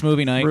 Groovy's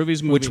Movie Night,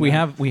 Groovy's Movie which we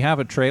Night. have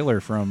a trailer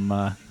from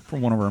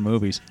one of our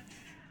movies.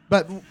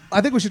 But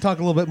I think we should talk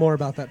a little bit more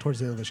about that towards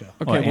the end of the show. Okay,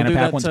 What, we'll Anna do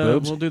that. Paquin's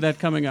boobs? We'll do that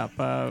coming up.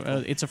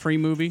 It's a free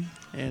movie,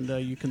 and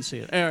you can see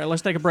it. All right,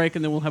 let's take a break,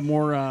 and then we'll have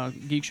more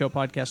Geek Show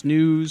podcast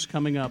news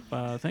coming up.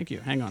 Thank you.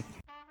 Hang on.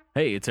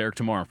 Hey, it's Eric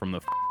Tamar from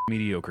the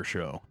Mediocre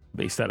Show,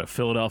 based out of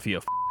Philadelphia,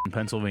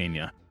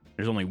 Pennsylvania.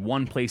 There's only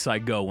one place I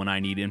go when I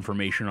need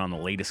information on the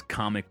latest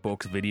comic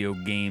books, video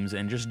games,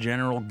 and just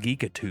general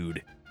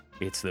geekitude.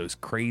 It's those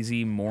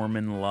crazy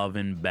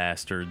Mormon-loving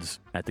bastards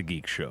at the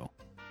Geek Show.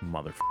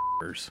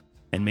 Motherfuckers.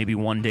 And maybe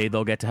one day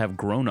they'll get to have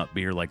grown-up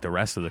beer like the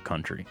rest of the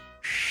country.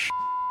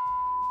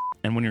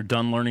 And when you're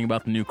done learning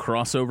about the new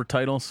crossover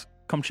titles,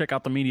 come check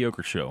out the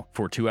Mediocre Show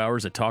for 2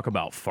 hours of talk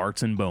about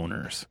farts and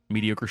boners.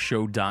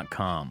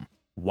 MediocreShow.com.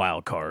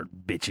 Wildcard,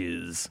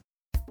 bitches.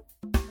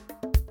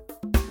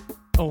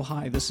 Oh,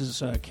 hi, this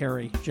is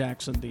Kerry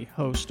Jackson, the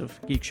host of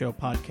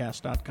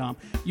GeekShowPodcast.com.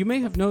 You may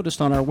have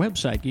noticed on our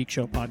website,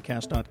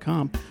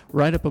 GeekShowPodcast.com,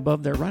 right up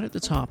above there, right at the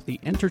top, the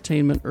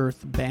Entertainment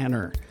Earth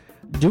banner.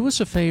 Do us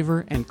a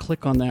favor and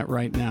click on that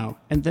right now,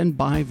 and then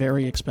buy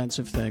very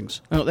expensive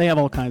things. Oh, they have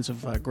all kinds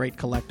of great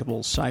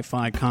collectibles,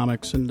 sci-fi,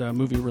 comics, and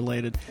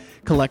movie-related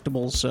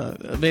collectibles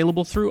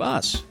available through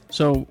us.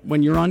 So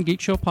when you're on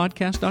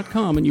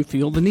GeekShowPodcast.com and you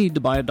feel the need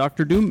to buy a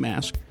Dr. Doom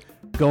mask,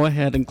 go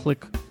ahead and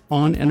click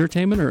on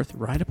Entertainment Earth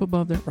right up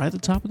above there, right at the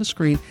top of the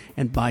screen,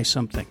 and buy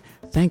something.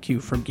 Thank you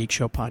from Geek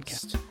Show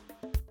Podcast.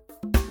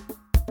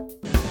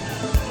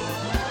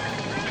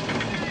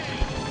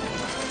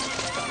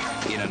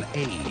 In an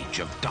age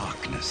of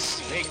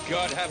darkness May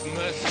God have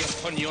mercy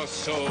upon your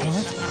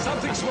souls.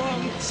 Something's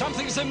wrong.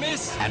 Something's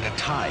amiss. and a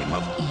time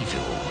of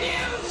evil,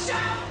 You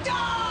shall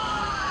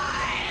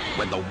die!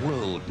 when the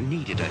world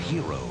needed a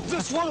hero,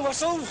 This one was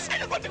so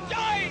about to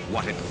die!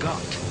 what it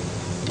got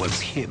was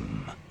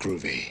him.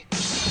 Groovy.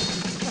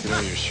 You know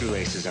your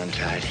shoelace is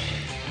untied.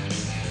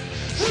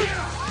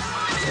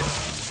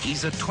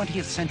 He's a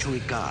 20th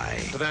century guy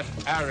For that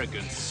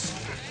arrogance,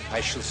 I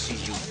shall see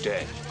you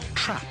dead.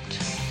 trapped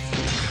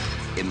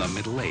in the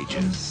Middle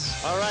Ages.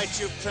 All right,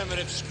 you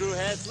primitive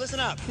screwheads, listen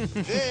up.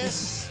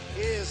 This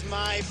is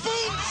my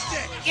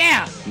boomstick.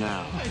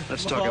 Now,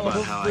 let's talk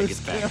about how I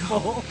get back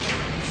home.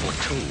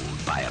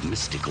 Foretold by a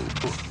mystical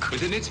book.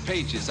 Within its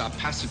pages are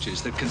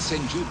passages that can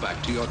send you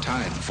back to your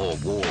time.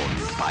 Forewarned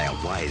by a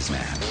wise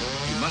man.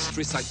 You must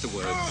recite the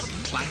words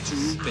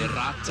Klaatu,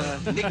 Berata,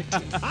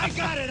 Niktu. I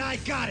got it, I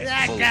got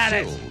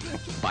it.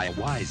 Fulfilled by a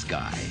wise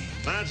guy.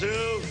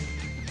 Batu.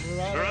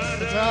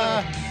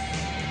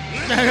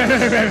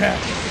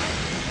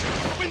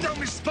 When thou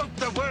misspoke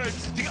the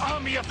words, the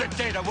army of the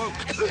dead awoke.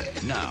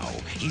 Now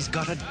he's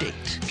got a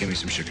date Give me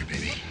some sugar,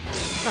 baby.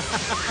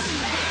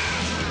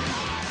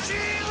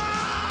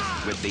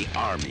 with the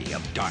Army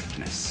of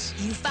Darkness.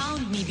 You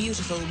found me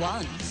beautiful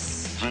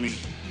once. Honey,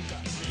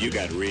 you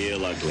got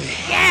real ugly.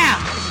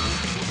 Yeah!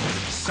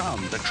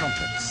 Sound the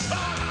trumpets.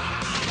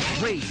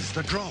 Raise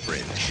the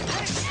drawbridge.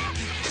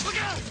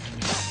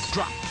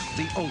 Drop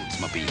the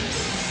Oldsmobile.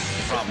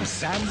 From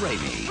Sam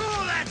Raimi,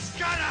 Oh, that's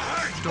gonna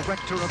hurt!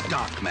 director of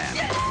Darkman,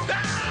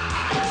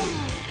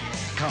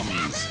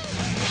 comes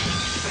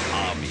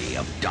Army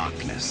of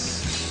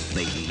Darkness.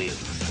 They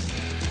live.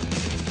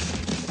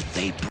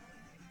 They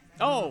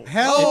Oh,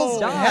 Hell's,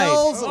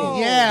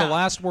 yeah. The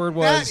last word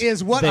was. That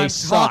is what they I'm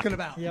suck. talking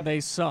about. They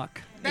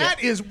suck.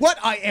 That is what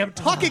I am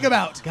talking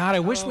about. God, I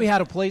wish we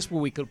had a place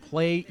where we could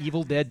play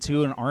Evil Dead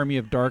 2 and Army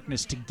of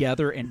Darkness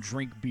together and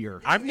drink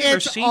beer. I've never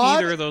It's seen odd-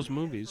 either of those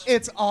movies.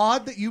 It's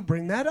odd that you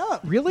bring that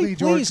up. Really? Lee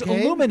George Please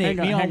Cade. illuminate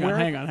Hang me on, on where.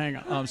 hang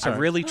on. I'm sorry. I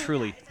really,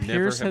 truly never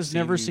Pierce have has seen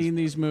never these. seen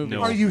these movies.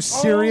 No. Are you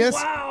serious?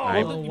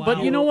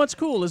 But you know what's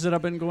cool is that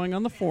I've been going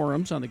on the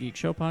forums, on the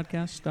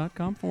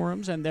GeekShowPodcast.com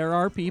forums, and there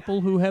are people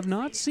who have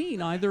not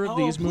seen either of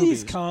these please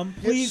movies. come.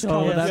 Please So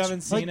come if you that's-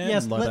 haven't seen it.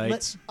 Yes,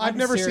 Luddites. I've I'm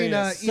never seen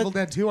serious. Evil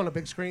Dead 2 on a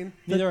big screen.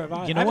 Neither have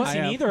I. You know I haven't what?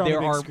 seen either on there the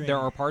big are screen. there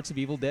are parts of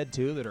Evil Dead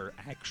 2 that are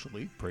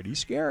actually pretty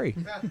scary.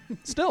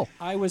 Still,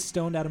 I was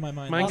stoned out of my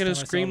mind. Am I last going time to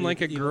saw scream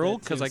like a Evil girl?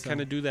 Dead Because 2, I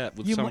kind of do that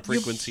with You some might-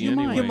 frequency you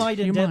anyway. might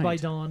in You Dead might. by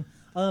Dawn.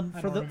 For don't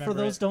remember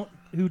those it.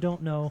 who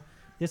don't know,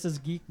 this is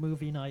Geek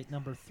Movie Night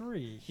number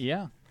 3,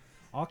 yeah.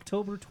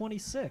 October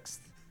 26th.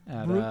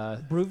 At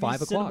Bruvy 5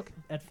 Cinema- o'clock.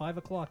 At 5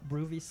 o'clock,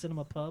 Bruvy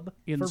Cinema Pub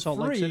In for Salt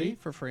free, Lake City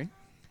for free.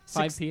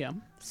 5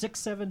 p.m.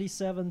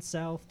 677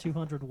 South,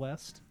 200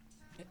 West.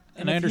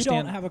 And I if understand-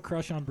 you don't have a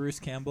crush on Bruce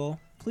Campbell,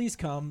 please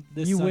come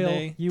this You will.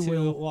 Sunday You to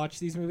will. watch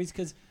these movies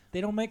because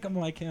they don't make them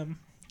like him.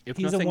 If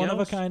He's a nothing else,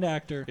 one-of-a-kind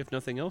actor. If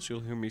nothing else,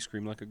 you'll hear me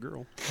scream like a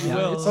girl. You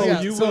will. So,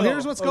 yeah, you so will.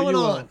 here's what's Oh, going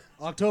you on.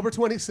 will. October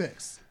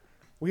 26th,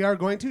 we are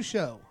going to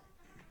show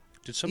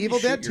Did somebody Evil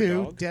shoot Dead your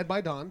 2, dog? Dead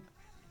by Dawn.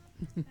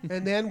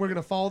 And then we're going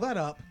to follow that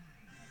up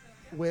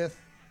with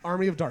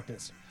Army of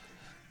Darkness.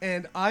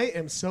 And I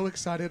am so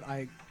excited,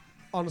 I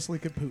honestly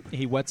could poop.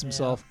 He wets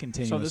himself So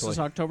continuously. this is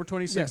October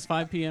 26th, Yes.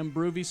 5 p.m.,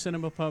 Bruvy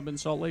Cinema Pub in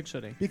Salt Lake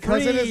City.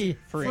 Because it is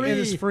Free. It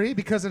is free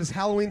because it is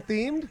Halloween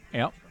themed.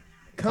 Yep.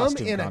 Come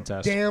Costume in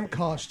contest. a damn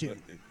costume.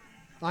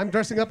 I'm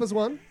dressing up as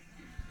one.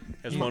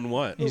 As one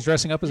what? He's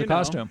dressing up as You a know.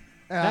 costume.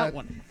 That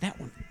one. That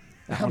one.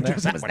 I'm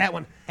dressing up as that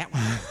one. That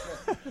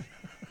one.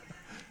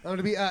 I'm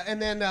gonna be,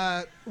 and then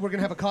we're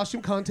gonna have a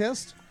costume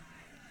contest.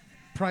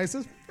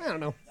 Prizes? I don't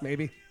know,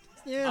 maybe.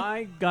 Yeah.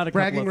 I got a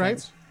Bragging couple of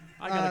rights. things.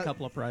 I got a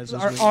couple of prizes.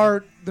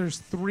 There's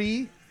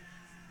three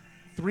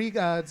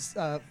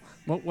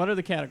What are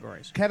the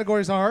categories?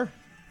 categories are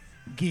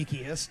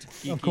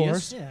geekiest, of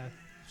course, Yeah.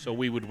 So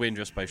we would win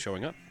just by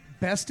showing up.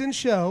 best in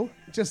show.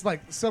 Just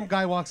like some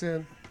guy walks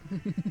in,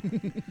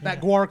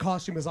 that Guar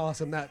costume is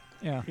awesome. That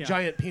Yeah.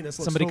 giant penis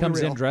looks Somebody totally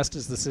comes real. in dressed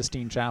as the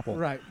Sistine Chapel.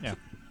 Right. Yeah.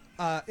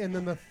 And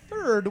then the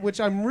third, which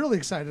I'm really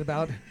excited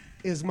about,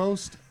 is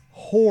most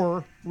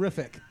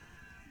horrific.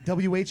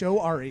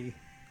 WHORE.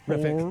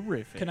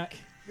 Horrific. Can I?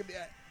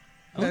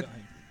 That,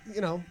 you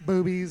know,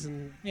 boobies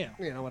and Yeah.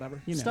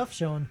 whatever. You know. Stuff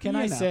showing. Can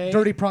I say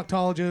Dirty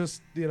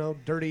proctologist,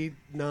 dirty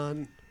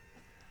nun.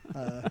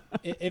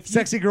 if you,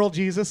 Sexy girl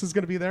Jesus is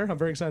going to be there. I'm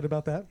very excited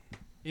about that.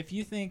 if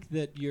you think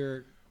that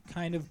your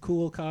kind of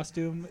cool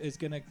costume is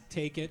gonna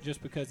take it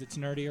just because it's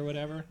nerdy or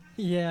whatever,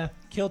 Yeah.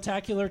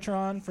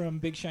 Killtaculartron from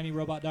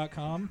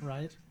BigShinyRobot.com.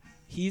 Right.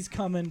 He's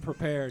coming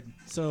prepared.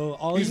 So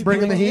all He's you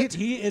bringing the brilliant- heat?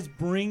 He is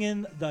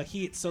bringing the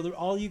heat. So that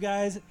all you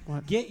guys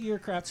What? get your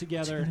crap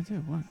together. What you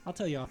gonna do? What? I'll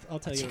tell you off. I'll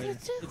tell you later.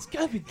 It's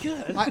gonna be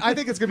good. I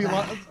think it's going to be a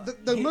lot.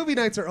 The movie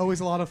nights are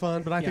always a lot of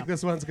fun, but I think Yeah.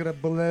 this one's going to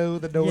blow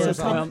the so doors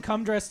come, off.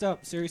 come dressed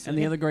up. Seriously. And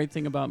the other great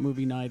thing about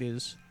movie night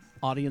is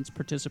audience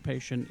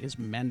participation is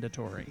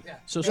mandatory. Yeah.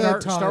 So Good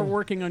start time.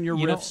 working on your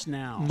You know, riffs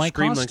now. My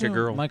Scream like a costume,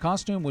 girl. My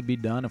costume would be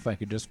done if I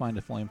could just find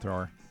a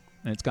flamethrower,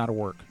 and it's got to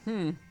work.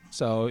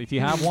 So if you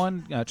have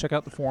one, check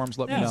out the forums.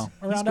 Let me yes, know.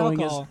 around going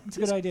alcohol. as- It's a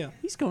good idea.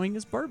 He's going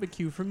as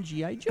barbecue from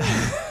G.I.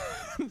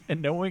 Joe.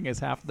 And knowing is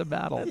half the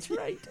battle. That's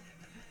right.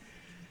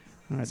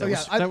 All right, So, that, yeah,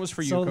 was, I- that was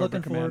for you, So Cobra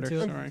looking forward Commander.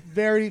 to it. Sorry.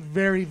 Very,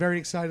 very, very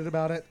excited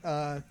about it.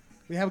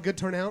 We have a good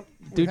turnout.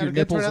 We've Dude, had your a good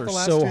nipples turnout are the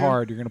last so two.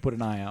 hard. You're gonna put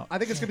an eye out. I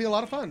think it's going to be a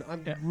lot of fun.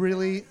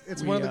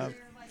 It's We, one of the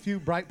few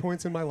bright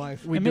points in my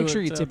life. We And do make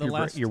sure it, you tip the your,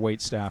 last- your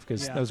wait staff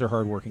because Yeah. those are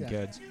hardworking Yeah.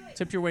 kids.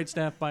 Tip your wait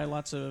staff, buy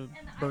lots of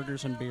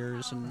burgers and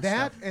beers and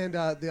That stuff. and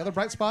the other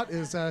bright spot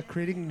is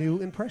creating new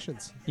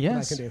impressions.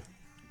 Yes. That I can do.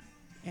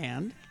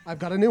 And I've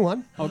got a new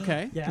one.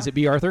 okay, Yeah. Is it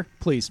B. Arthur?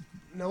 Please.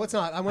 No, it's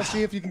not. I want to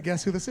see if you can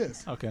guess who this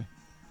is. Okay.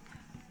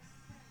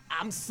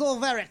 I'm so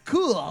very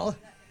cool.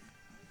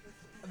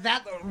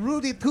 That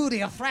Rudy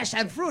Tooty of Fresh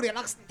and Fruity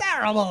looks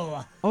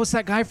terrible. Oh, it's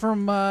that guy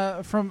from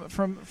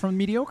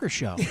Mediocre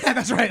Show. Yeah,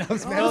 that's right. I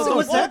was mad. Oh,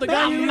 what's that? the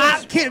guy I'm who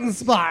not kidding,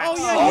 Sparks.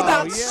 Oh, yeah,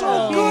 that's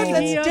so good.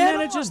 He That's dead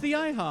manages on. the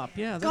IHOP.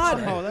 Yeah, that's God.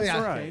 right. Oh, that's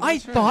Yeah. right.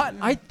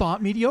 I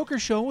thought Mediocre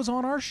Show was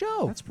on our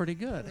show. That's pretty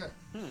good.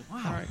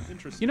 Wow,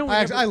 interesting. You know,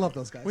 I love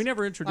those guys. we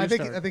never I introduced.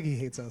 think he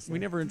hates us. we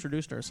never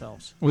introduced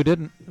ourselves. We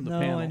didn't. In the No,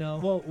 panel. I know.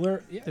 Well, we're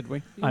Did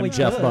we? I'm We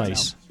Jeff could.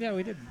 Weiss. yeah,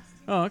 we did.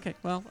 Oh, okay.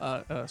 Well,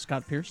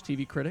 Scott Pierce,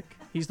 TV critic.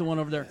 He's the one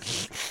over there.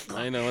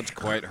 I know it's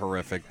quite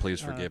horrific. Please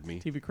forgive me.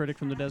 TV critic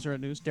from the Deseret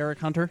News. Derek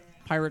Hunter,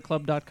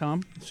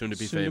 PirateClub.com. Soon to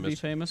be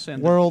famous.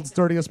 And World's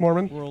dirtiest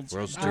Mormon. World's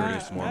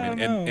dirtiest Mormon.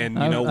 don't And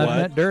know. you know I've what?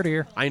 met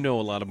dirtier. I know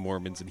a lot of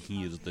Mormons, and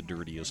he is the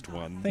dirtiest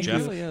one. Thank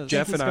Jeff, you. Really is.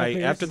 Jeff Thank you, and I,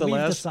 Scott after the We've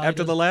last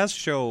decided.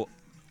 show,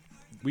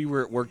 we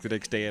were at work the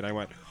next day, and I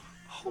went,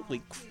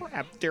 "Holy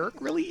crap! Derek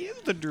really is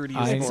the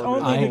dirtiest I- It's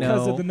Mormon." only I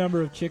because know. of the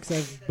number of chicks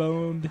I've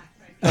boned.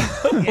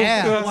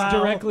 Yeah. It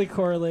directly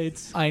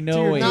correlates. I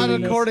know Not a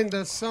according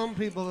to some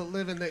people that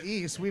live in the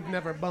East. We've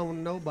never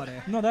boned nobody.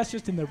 No, that's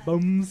just in their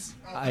bums.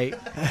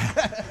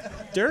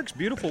 Derek's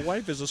beautiful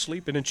wife is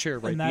asleep in a chair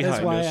right And that behind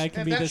is why us. I can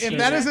If be that, this. if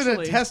that isn't a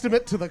actually-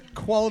 testament to the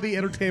quality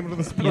entertainment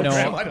of this You know,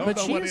 program, I don't but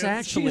know she what is is.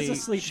 actually She's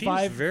asleep She's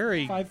 5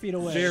 very, 5 feet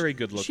away. very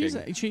good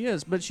looking. She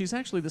is, but she's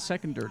actually the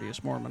second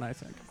dirtiest Mormon, I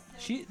think.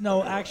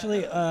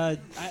 Actually,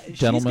 she's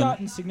Gentlemen.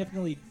 gotten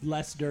significantly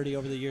less dirty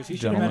over the years. You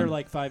should have met her Gentlemen.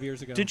 like 5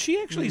 years ago. Did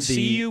she actually The-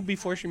 see you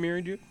before she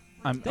married you?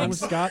 Thanks,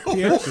 Scott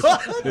Pierce.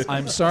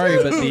 I'm sorry,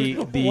 but the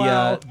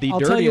Well, the I'll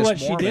tell you dirtiest what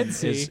she Mormon did is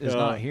see.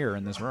 not here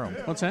in this room.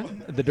 What's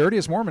that? The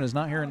dirtiest Mormon is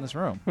not here in this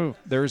room. Who?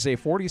 There's a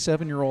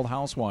 47-year-old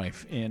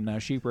housewife in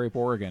Sheep Rape,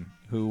 Oregon,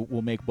 who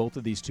will make both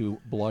of these two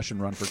blush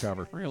and run for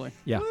cover. Really?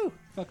 Yeah. Woo,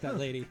 fuck that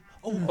lady.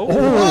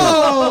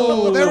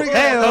 Oh, there we go.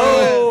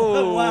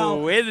 Oh,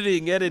 Wow.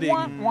 editing.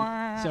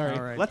 Sorry.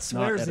 All right. Let's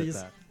Not swear edit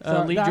these.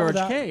 that. Lee that- George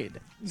that- Cade,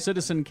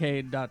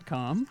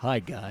 CitizenCade.com. Hi,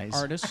 guys.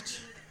 Artist,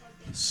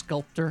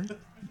 sculptor,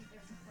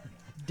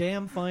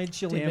 Damn fine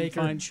chili damn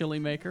maker. fine chili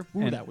maker.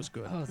 Ooh, And- that was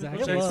good. Oh, Zach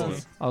It Jackson.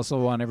 was. Also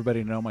want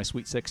everybody to know my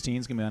Sweet 16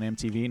 is going to be on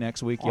MTV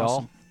next week,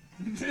 y'all.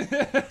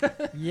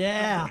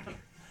 Yeah. That's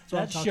what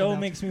I'm That talking show about.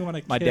 makes me want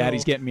to My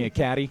daddy's getting me a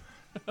caddy.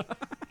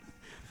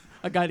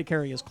 A guy to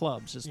carry his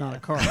clubs. It's not a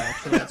car,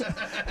 actually. It's,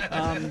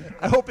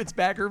 I hope it's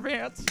Bagger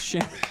Vance.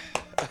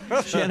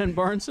 Shannon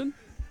Barneson,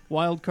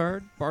 wild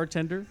card,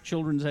 bartender,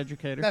 children's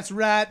educator. That's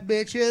right,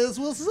 bitches.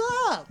 What's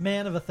up?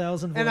 Man of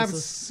 1,000 voices. And I'm An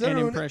soon,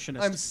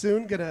 impressionist. I'm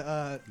soon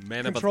gonna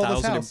Man of control this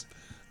 1,000 house.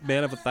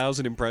 Man of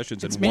 1,000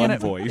 impressions It's in man one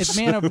of, voice. It's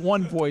man of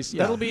one voice.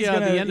 Yeah. That'll be the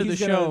end of the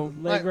show.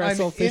 Leg I'm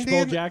wrestle Fishbowl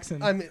Indian-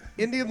 Jackson. I'm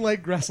Indian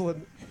leg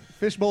wrestling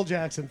Fishbowl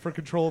Jackson for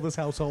control of this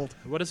household.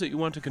 What is it you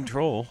want to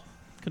control?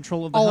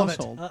 Control of the All of it.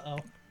 household. Uh-oh.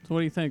 So what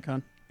do you think,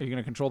 hon? Are you going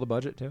to control the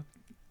budget, too?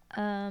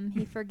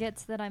 He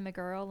forgets that I'm a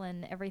girl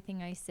and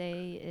everything I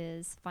say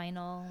is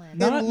final.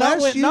 And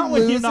Unless you not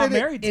when you're lose not an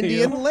married to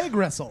Indian you. leg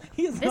wrestle.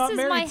 He is this not is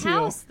married my to you.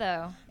 house,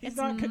 though. He's It's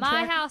not my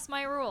contract- house,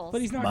 my rules. But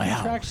he's not My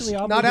contractually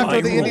obligated. Not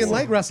after the My Indian rules.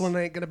 leg wrestling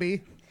ain't gonna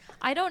be.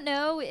 I don't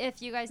know if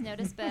you guys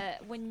noticed,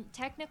 but when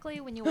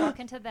you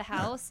walk into the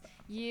house,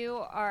 you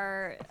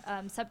are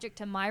subject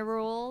to my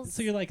rules.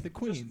 So you're like the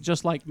queen.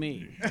 Just like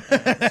me,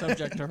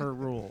 subject to her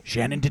rules.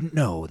 Shannon didn't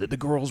know that the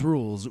girls'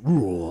 rules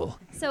rule.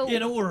 So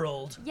In a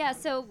world. yeah,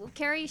 so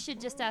Carrie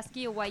should just ask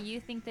you why you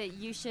think that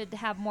you should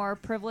have more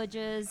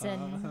privileges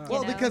and you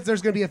Well, know. because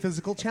there's gonna be a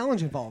physical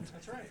challenge involved.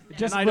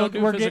 Just And I don't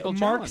do we're physical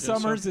getting Mark challenges,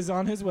 Summers so- is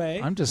on his way.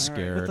 I'm just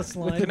scared. With the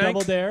slime. the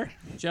Double Dare.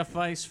 Jeff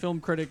Weiss, film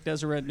critic,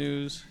 Deseret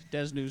News,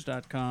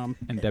 DesNews.com.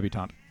 And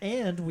debutante.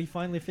 And we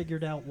finally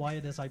figured out why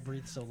it is I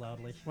breathe so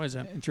loudly. Why is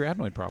that? It's your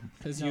adenoid problem.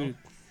 Because No.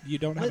 you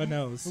don't have a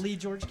nose. Lee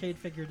George Cade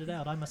figured it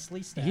out. I'm a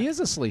slee stack. He is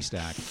a slee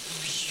stack.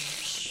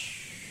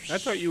 I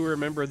thought you were a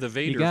member of the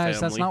Vader You guys,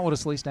 family. that's not what a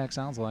slee stack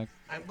sounds like.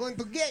 I'm going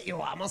to get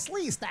you. I'm a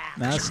slee stack.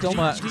 No, it's still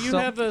not. Do you still-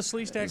 have a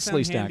slee stack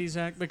Slee sound stack. handy,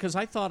 Zach? Because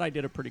I thought I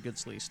did a pretty good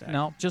slee stack.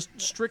 No. Just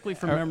strictly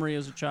from memory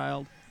as a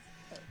child.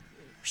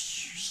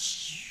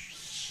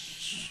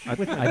 I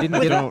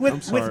didn't get out.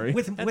 I'm sorry.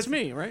 That's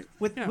me, right?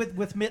 With, Yeah.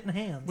 with mitten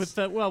hands. With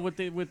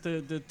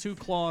the two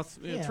cloth,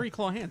 Yeah. 3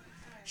 claw hand.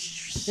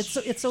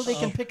 It's so they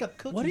can pick up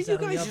cookies. What are you out of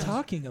the guys oven.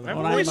 talking I've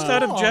about? always I'm,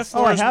 thought of Jeff Oh,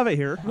 I Forrest. have it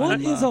here. What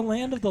is a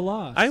land of the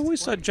lost? I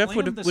always thought Jeff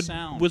Play him the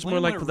sound. was Play more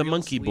him like what a the real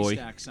monkey slee boy.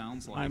 stack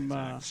sounds like, I'm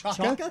Zach.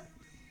 Chaka?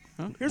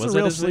 Here's Was a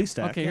it real a slee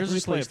stack. Okay, here's Let me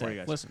the play slee it for you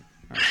stack. guys. Listen.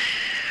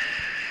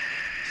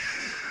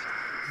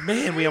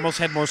 Man, we almost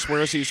had more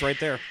swearsies right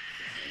there.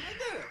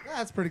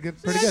 That's pretty good.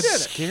 Pretty I good. did it.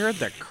 Scared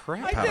the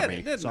crap out of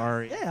me.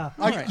 Sorry. Yeah.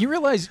 You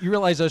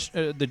realize us,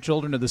 the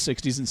children of the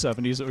 60s and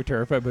 70s that were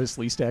terrified by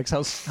slee stacks,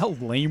 how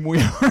lame we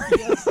are.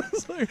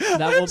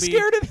 That I'm will be.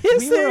 scared of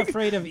his we were thing.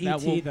 afraid of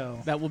That ET will, though.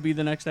 that will be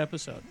the next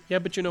episode. Yeah,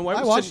 but you know, I I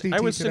was watched sitting, ET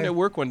I was sitting today. at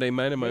work one day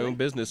minding my own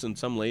business, and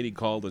some lady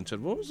called and said,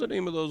 "What was the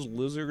name of those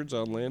lizards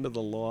on Land of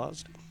the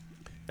Lost?"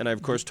 And I,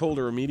 of course, told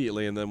her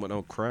immediately, and then went,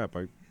 "Oh crap!"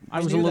 I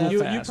was a knew little that. You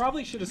fast.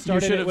 probably should have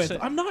started should it have with. said-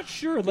 I'm not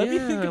sure. Let me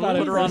Yeah, think about it.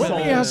 put her for a on Let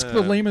second." me ask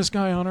the lamest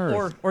guy on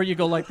earth. Or you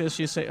go like this.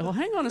 You say, "Oh,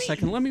 hang on a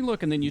second. Let me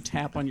look," and then you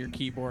tap on your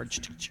keyboard.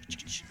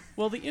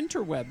 Well, the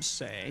interwebs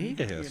say,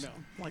 Yes. you know,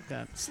 like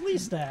that. Slee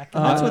stack.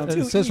 And that's what it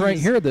two says right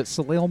E's. here that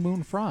Soleil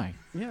Moon Fry.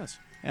 Yes.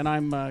 And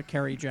I'm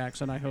Carrie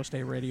Jackson. I host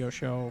a radio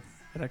show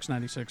at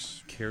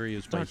X96. Carrie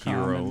is my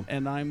hero.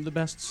 And I'm the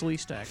best slee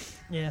stack.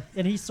 Yeah,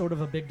 and he's sort of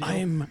a big deal.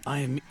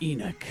 I'm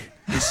Enoch,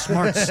 the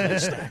smart slee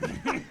stack.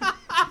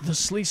 The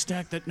slee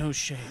stack that knows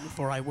shame,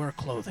 for I wear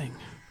clothing.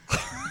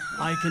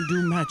 I can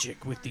do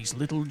magic with these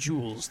little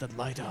jewels that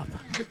light up.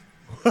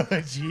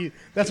 Gee,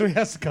 that's where he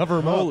has to cover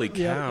him Holy up.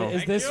 cow!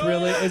 Is this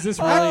really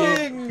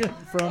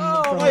from?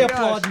 I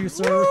applaud you,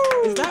 sir.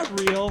 Is that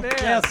real?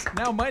 Yes.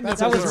 Now my That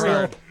was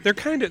real. They're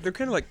kind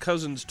of like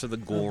cousins to the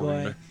Gorn.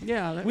 boy.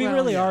 Yeah, We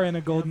really are in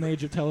a golden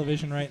age of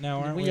television right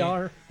now, aren't we? We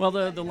are. Well,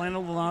 the Land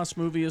of the Lost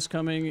movie is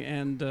coming,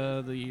 and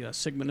the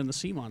Sigmund and the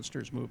Sea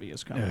Monsters movie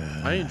is coming.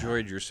 I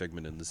enjoyed your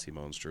segment in the Sea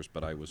Monsters,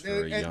 but I was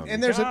very young.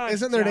 And there's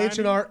isn't there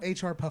an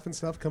HR Puffin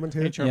stuff coming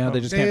too? Yeah, they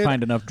just can't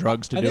find enough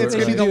drugs to I do think it. It's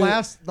gonna be the right.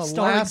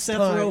 last Seth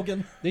time.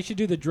 Rogen. They should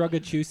do the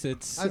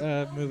Drugachusetts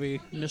movie.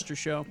 Mr.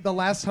 Show. The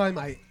last time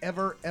I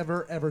ever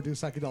do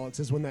psychedelics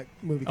is when that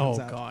movie comes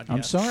out. God, I'm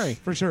yes. sorry.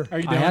 For sure. Are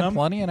you I doing had them?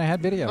 plenty and I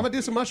had video. I'm gonna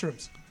do some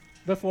mushrooms.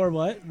 Before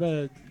what?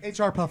 The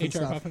HR Puffin HR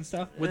stuff. Puffin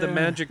stuff? With a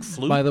magic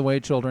flute. By the way,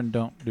 children,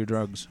 don't do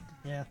drugs.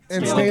 Yeah.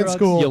 And Stay stay in drugs.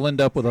 school. You'll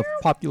end up with a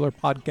popular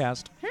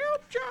podcast.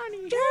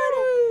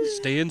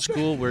 Stay in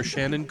school where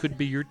Shannon could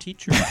be your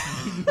teacher.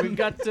 We've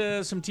got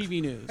some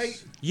TV news. Hey,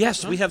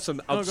 Yes, we have some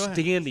go ahead.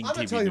 outstanding I'm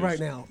gonna TV tell you news. right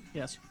now.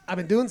 Yes. I've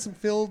been doing some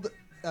field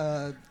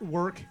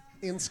work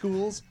in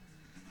schools,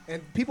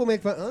 and people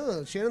make fun.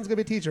 Oh, Shannon's gonna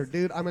be a teacher,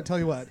 dude. I'm gonna tell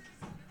you what.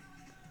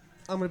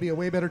 I'm gonna be a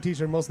way better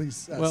teacher than most of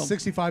these Well,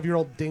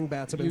 65-year-old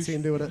dingbats I've been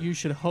seeing doing it. You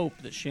should hope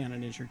that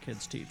Shannon is your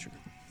kid's teacher.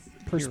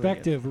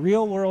 Perspective,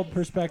 real world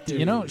perspective.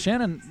 You know,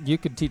 Shannon, you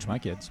could teach my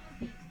kids.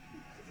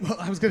 Well,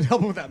 I was gonna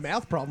help him with that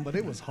math problem, but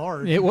it was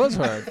hard. It was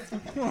hard.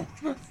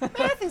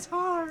 Math is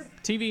hard.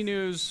 TV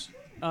news.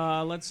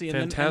 Let's see.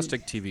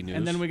 Fantastic TV news.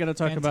 And then we got to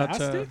talk about.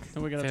 Fantastic?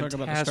 Then we got to talk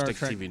about the Star Fantastic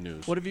Trek TV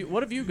news. What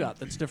have you got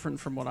that's different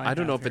from what I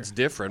don't know if have it's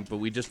different, but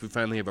we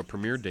finally have a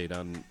premiere date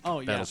on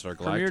Battlestar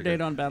Galactica. Premiere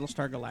date on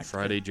Battlestar Galactica.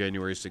 Friday,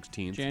 January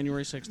 16th.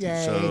 January 16th.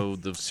 Yay. So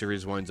the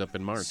series winds up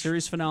in March.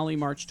 Series finale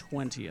March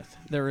 20th.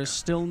 There is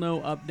still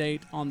no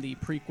update on the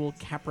prequel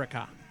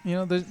Caprica. You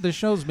know, the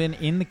show's been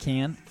in the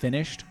can,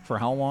 finished for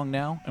how long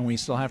now, and we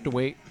still have to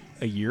wait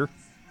a year.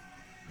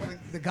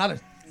 They gotta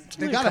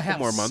a couple have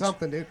more months.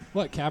 something, dude.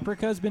 What,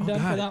 Caprica's been done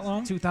for that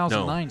long?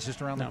 2009 is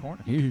just around the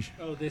corner. Yeesh.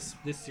 Oh, this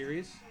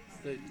series?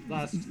 The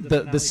last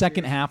The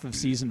second half of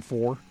season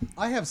 4.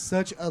 I have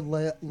such a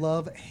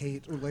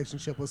love-hate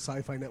relationship with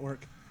Sci-Fi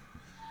Network.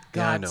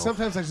 Yeah, I God, know.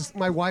 sometimes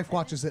my wife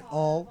watches it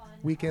all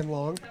weekend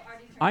long.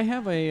 I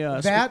have a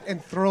That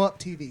and Throw Up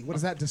TV. What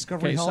is that?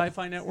 Discovery Okay, Health?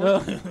 Sci-Fi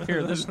Network.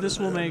 Here, this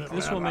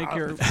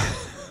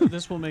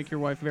will make your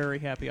wife very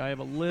happy. I have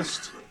a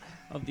list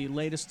of the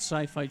latest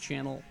Sci-Fi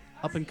Channel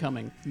up and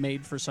coming,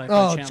 made for Sci-Fi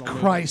Oh, Channel.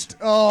 Christ!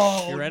 movies.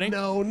 Oh, You ready?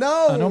 No.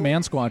 I know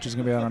Man Squatch is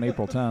going to be out on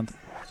April 10th.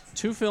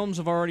 2 films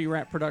have already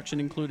wrapped production,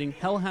 including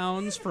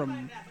Hellhounds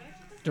from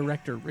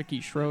director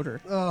Ricky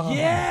Schroeder. Oh,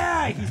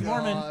 Yeah, he's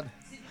Mormon. God.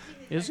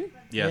 Is he?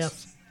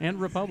 Yes. And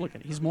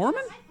Republican. He's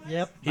Mormon?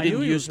 Yep. He I didn't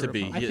knew he was used a to be.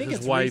 Republican. I think His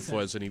it's wife recent.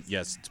 was, and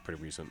yes, it's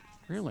pretty recent.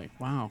 Really?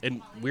 Wow.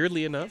 And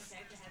weirdly enough,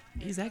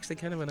 he's actually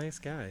kind of a nice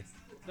guy.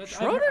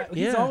 Schroeder?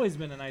 He's Yeah. always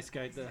been a nice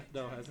guy,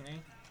 though, hasn't he?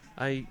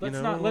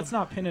 Let's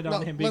not pin it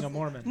on him being a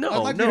Mormon. No, I'd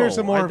like no, to hear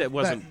some more. that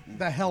wasn't.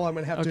 The hell I'm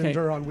gonna have to Okay.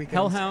 endure on weekends.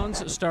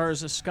 Hellhounds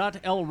stars Scott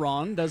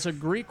Elrond as a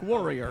Greek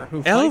warrior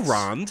who fights,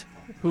 Elrond.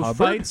 who Hubbard?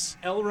 fights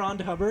L. Ron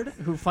Hubbard.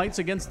 who fights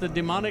against the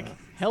demonic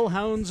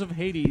Hellhounds of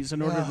Hades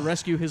in order to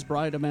rescue his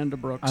bride Amanda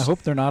Brooks. I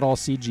hope they're not all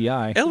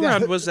CGI.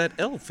 Elrond was that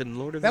elf in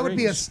Lord of That the would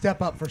be a Rings.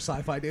 step up for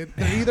Sci-Fi, dude.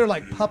 They're either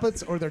like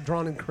puppets or they're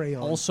drawn in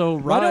crayon. Also,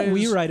 Why Rise, don't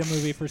we write a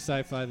movie for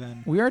Sci-Fi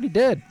then? We already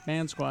did.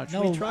 Man Squatch.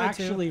 No, We tried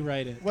to. actually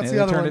write it. What's Yeah,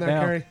 the other they one turned there, it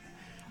down. Carrie?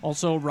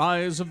 Also,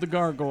 Rise of the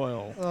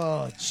Gargoyle.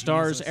 Oh,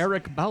 Stars Jesus.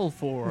 Eric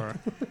Balfour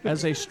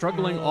as a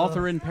struggling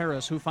author in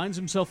Paris who finds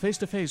himself face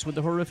to face with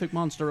the horrific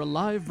monster, a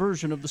live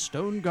version of the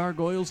stone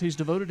gargoyles he's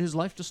devoted his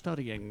life to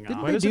studying. Didn't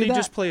Why they doesn't do he that?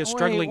 just play a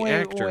struggling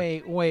actor?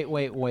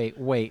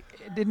 Wait.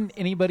 Didn't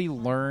anybody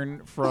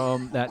learn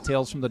from that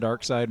Tales from the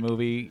Dark Side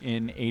movie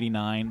in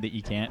 '89 that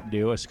you can't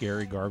do a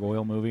scary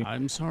gargoyle movie?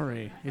 I'm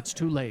sorry, it's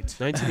too late.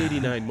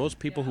 1989. Most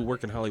people who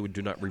work in Hollywood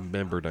do not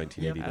remember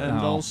 1989. And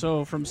No.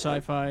 also from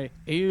Sci-Fi,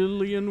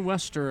 Alien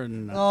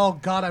Western. Oh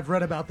God, I've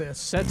read about this.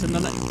 Set in the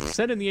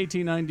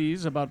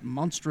 1890s about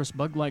monstrous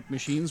bug-like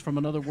machines from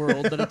another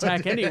world that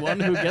attack anyone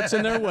who gets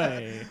in their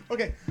way.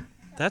 Okay,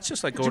 That's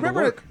just like do you going to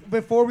remember work.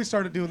 before we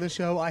started doing this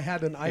show, I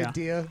had an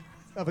idea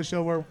of a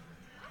show where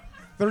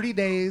 30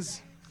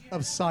 days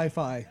of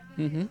Sci-Fi.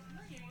 Mm-hmm.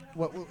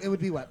 What it would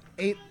be? What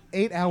 8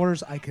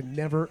 hours? I can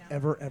never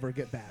ever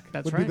get back.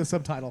 That's would right. be the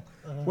subtitle,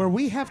 where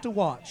we have to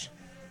watch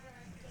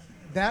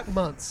that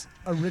month's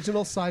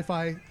original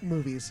Sci-Fi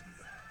movies,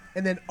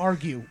 and then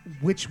argue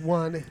which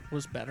one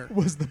Was better.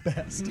 was the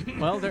best.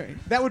 Well, there.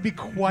 That would be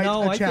quite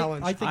No, a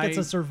challenge. I think it's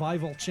I- a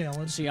survival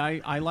challenge. See,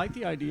 I like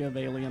the idea of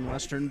Alien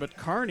Western, but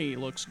Carney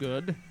looks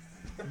good.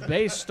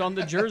 Based on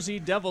the Jersey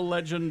Devil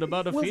legend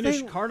about a Well,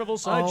 fiendish they- carnival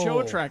sideshow Oh,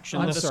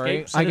 attraction I'm that sorry.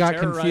 escapes I and got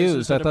terrorizes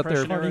confused. the I thought they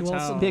were Depression-era Carney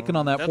Wilson. town. Picking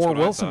on that That's poor what I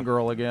Wilson thought.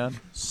 girl again.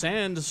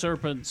 Sand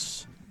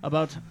Serpents,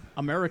 about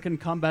American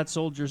combat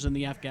soldiers in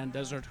the Afghan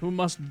desert who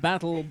must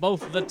battle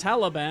both the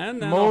Taliban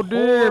and Modib.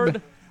 a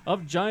horde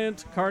of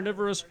giant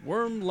carnivorous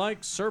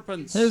worm-like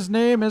serpents. His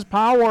name is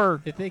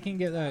Power. If they can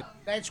get that.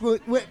 That's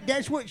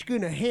what's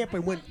going to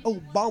happen when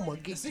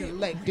Obama gets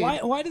elected.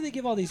 Why do they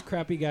give all these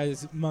crappy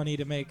guys money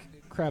to make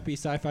crappy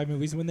sci-fi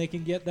movies when they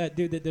can get that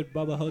dude that did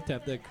Bubba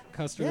Hotep, the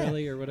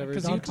Coscarelli or whatever?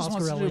 Because Don he just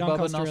wants to do Don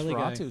Bubba Coscarelli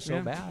guy. Nosferatu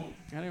so bad.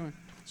 Anyway,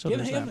 so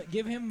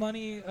give him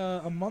money,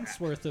 a month's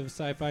worth of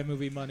sci-fi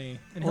movie money,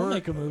 and he'll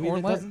make a movie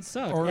that doesn't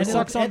suck. And Or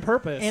sucks on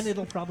purpose. And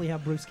it'll probably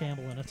have Bruce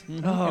Campbell in it.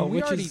 Oh, And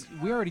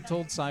we already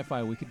told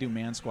Sci-Fi we could do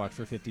Man Squatch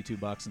for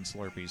 $52 and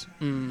Slurpees,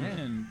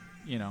 and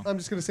you know. I'm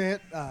just going to say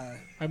it.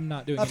 I'm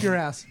not doing Up any- your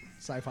ass,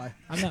 sci-fi.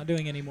 I'm not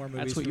doing any more movies.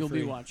 That's what for you'll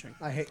free. be watching.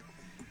 I hate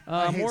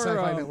more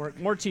Sci-Fi Network.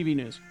 More TV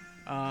news.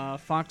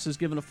 Fox has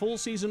given a full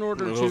season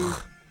order to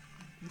Ugh.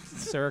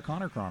 Sarah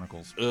Connor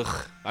Chronicles.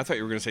 Ugh. I thought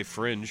you were going to say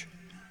Fringe.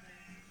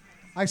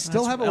 I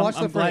still haven't watched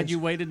I'm The glad Fringe. you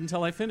waited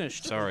until I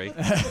finished. Sorry.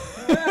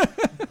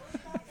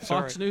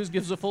 Fox News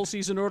gives a full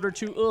season order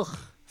to Ugh.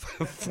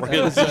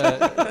 Fringe.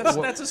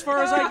 That's as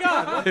far as I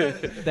got.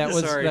 That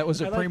was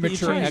a I like that you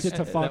premature. changed it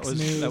to Fox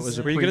News. That was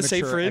a Were you gonna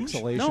say premature Fringe?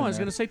 exhalation No, I was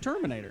there. going to say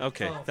Terminator.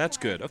 Okay, that's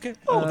good. Okay.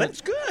 Oh,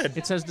 that's good.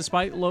 It says,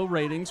 despite low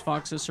ratings,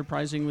 Fox has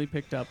surprisingly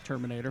picked up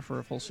Terminator for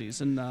a full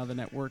season. The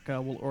network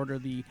will order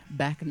the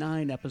back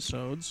 9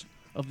 episodes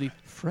of the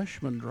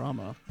freshman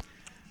drama.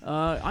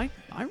 I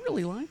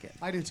really like it.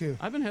 I do too.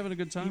 I've been having a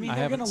good time. You mean I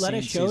they're going to haven't let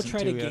a seen show season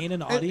try to 2 yet. gain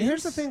an And audience?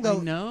 here's the thing, though.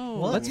 No.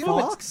 What? Let's You move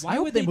know, it. Why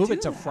would they move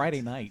it to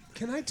Friday night?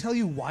 Can I tell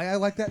you why I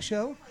like that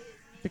show?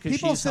 Because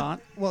People she's said, hot,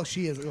 well,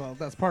 she is. Well,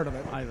 that's part of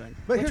it. I think.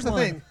 But Which here's the one?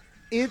 thing: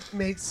 it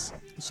makes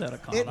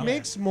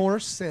It more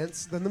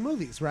sense than the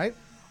movies, right?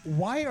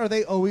 Why are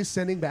they always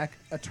sending back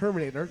a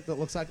Terminator that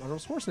looks like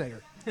Arnold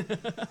Schwarzenegger?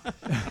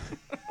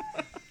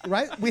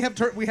 Right? We have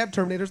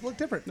Terminators that look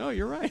different. No,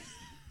 you're right.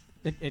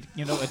 It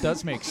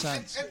does make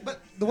sense. But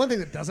the one thing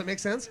that doesn't make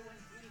sense: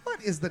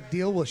 what is the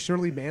deal with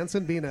Shirley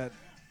Manson being a?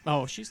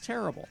 Oh, she's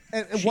terrible.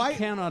 And she why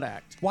cannot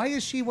act. Why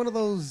is she one of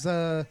those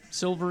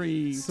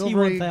silvery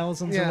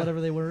T1000s or whatever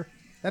they were?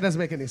 That doesn't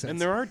make any sense.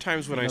 And there are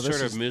times when You I know, this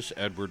sort of is- miss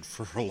Edward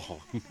Furlong.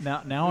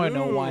 Now I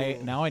know why.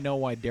 Now I know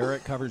why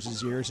Derek covers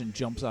his ears and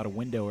jumps out a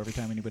window every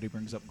time anybody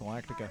brings up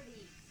Galactica.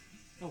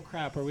 Oh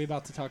crap! Are we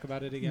about to talk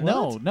about it again?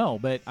 No,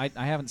 but I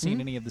haven't seen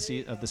any of the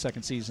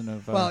second season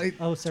of Terminator.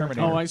 Oh, I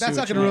see That's what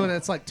not you going to ruin mean. it.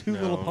 It's like two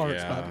little parts.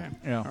 yeah.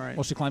 But Yeah. All right.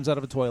 Well, she climbs out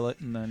of a toilet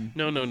and then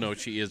No,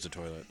 she is a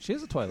toilet. she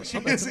is a toilet.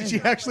 she,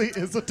 she actually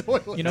is a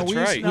toilet. You know, That's we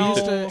used, right. we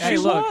used to. Hey, She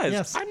look. was.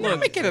 Yes. I'm not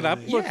making it up.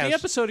 Look, yes. the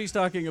episode he's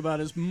talking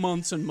about is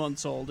months and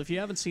months old. If you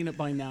haven't seen it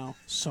by now,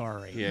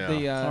 sorry.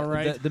 Yeah. All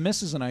right. The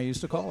missus and I used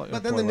to call it.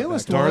 But a then the toilet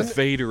newest back then. one- Darth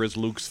Vader is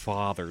Luke's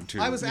father,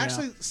 too. I was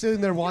actually sitting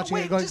there watching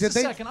Wait, it, going, just "Did a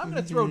they?" second. I'm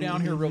going to throw down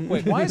here real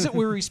quick. Why is it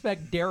we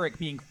respect Derek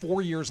being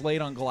 4 years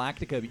late on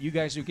Galactica, but you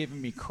guys are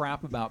giving me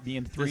crap about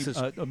being This is-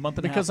 a month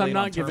and a half Because I'm late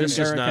not on giving Terminator? This is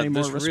Derek not. any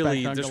more This respect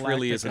really. on This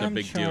really Galactica. isn't a I'm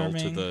big deal to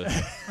charming.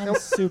 the. I'm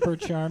super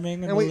charming,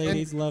 and And the we-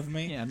 ladies love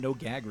me. Yeah, no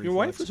gag reflex. Your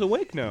wife is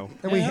awake now.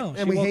 And we I know. and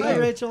She we woke hate up. Hi,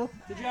 you. Rachel.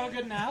 Did you have a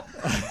good nap?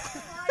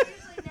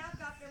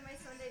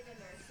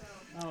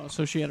 Oh,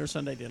 so she had her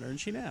Sunday dinner and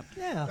she napped.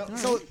 Yeah.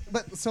 So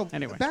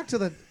Anyway. back to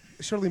the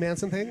Shirley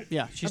Manson thing.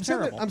 Yeah, she's I'm sitting there-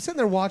 terrible. I'm sitting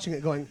there watching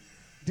it, going,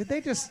 "Did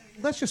they just?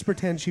 Let's just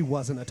pretend she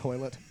wasn't a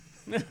toilet."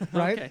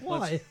 Right? Okay,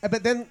 Why?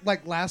 But then,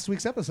 like last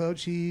week's episode,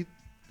 she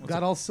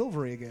got all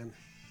silvery again.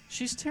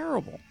 She's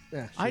terrible.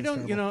 Yeah, she I is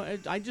don't. terrible.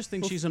 I just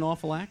think she's an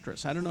awful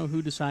actress. I don't know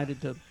who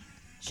decided to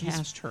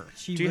cast her.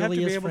 She Do you really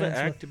have to be is able to friends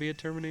act with, to be a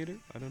Terminator?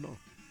 I don't know.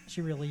 She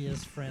really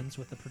is friends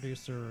with the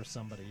producer or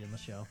somebody in the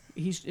show.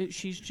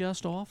 She's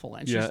just awful.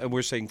 And Yeah, she's, and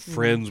we're saying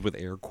friends with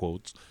air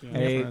quotes.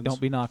 Hey, friends.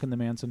 don't be knocking the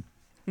Manson.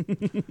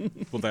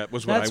 Well, that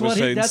was what That's I was what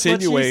he- saying. that's what she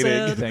Insinuating.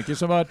 said. Thank you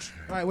so much.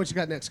 All right, what you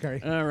got next,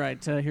 Carrie? All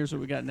right, here's what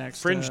we got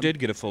next. Fringe did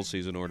get a full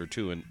season order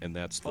too, and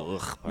that's the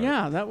ugh part.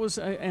 Yeah, that was,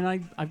 and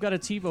I've got a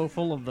TiVo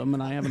full of them,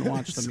 and I haven't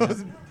watched them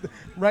yet.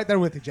 Right there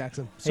with you,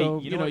 Jackson. So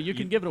Hey, you know what? you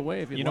can give it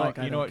away if you like.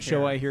 I You know don't what show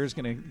care. I hear is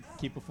going to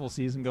keep a full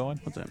season going?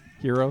 What's that?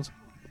 Heroes.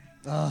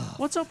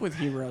 What's up with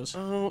Heroes?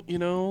 Oh, you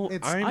know,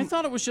 I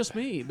thought it was just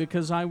me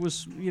because I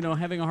was,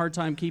 having a hard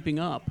time keeping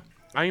up.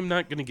 I am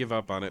not going to give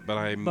up on it, but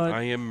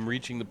I am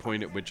reaching the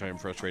point at which I am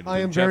frustrated. I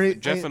am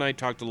Jeff and I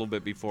talked a little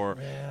bit before,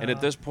 and at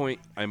this point,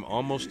 I'm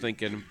almost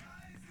thinking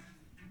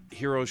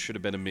Heroes should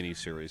have been a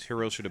miniseries.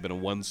 Heroes should have been a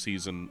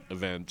one-season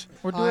event.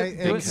 I am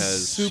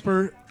because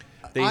super.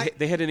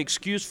 They had an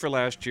excuse for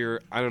last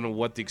year. I don't know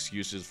what the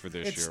excuse is for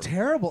this It's year.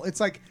 terrible. It's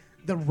like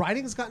the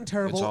writing's gotten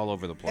terrible. It's all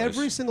over the place.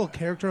 Every single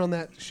character on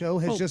that show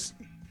has Oh. just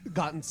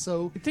gotten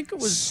so. I think it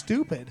was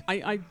stupid.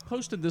 I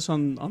posted this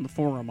on the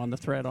forum, on the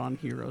thread on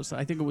Heroes.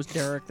 I think it was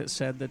Derek that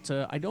said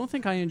that I don't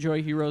think I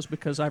enjoy Heroes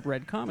because I've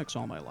read comics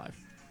all my life.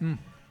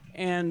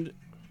 And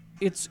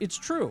it's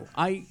true.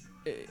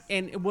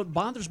 And what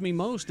bothers me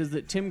most is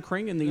that Tim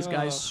Kring and these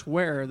guys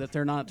swear that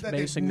they're not That they've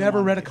basing never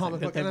them on read a anything, comic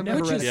that book, they've and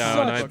never Which read is a Yeah,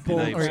 comic and book.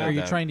 I've- Are, They've said are you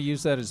that. trying to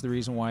use that as the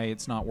reason why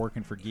it's not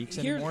working for geeks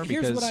Here's anymore? what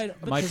Because I-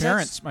 my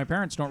because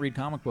parents don't read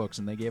comic books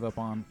and they gave up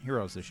on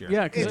Heroes this year.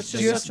 Yeah, because It's it's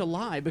just just- such a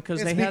lie.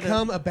 Because It's they had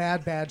become a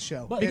bad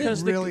show. But It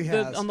because really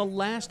has. on the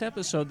last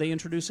episode they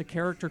introduce a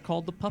character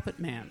called the Puppet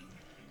Man.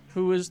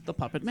 who is the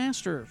puppet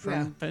master from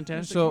Yeah.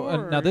 Fantastic So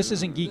Four. now this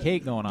isn't geek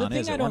hate going on, thing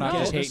is I it? don't We're not get-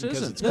 just No, hating this because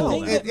isn't. it's The cool.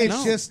 thing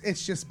that-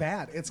 It's just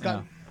bad. It's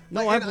got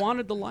No, like, I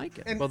wanted to like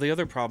it. Well, the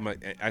other problem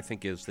I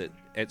think is that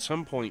at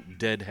some point,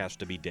 dead has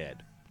to be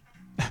dead.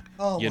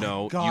 Oh You my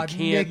know, God, you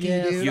can't Mickey,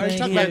 dude. you Are you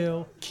talking can't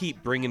about-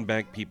 keep bringing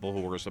back people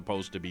who were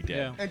supposed to be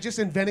dead. and just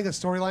inventing a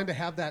storyline to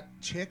have that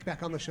chick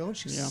back on the show.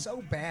 She's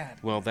so bad.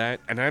 Well,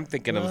 that, and I'm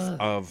thinking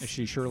of Is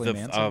she Shirley the,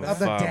 Manson? Of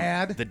the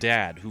dad? the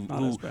dad who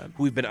Not as bad.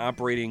 who we've been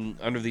operating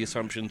under the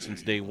assumption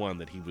since day one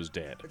that he was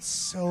dead. It's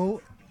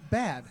so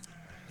bad.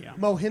 Yeah.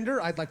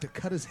 Mohinder, I'd like to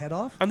cut his head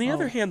off. On the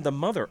other hand, the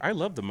mother, I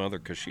love the mother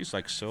because she's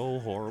like so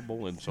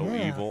horrible and so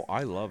Yeah. evil.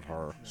 I love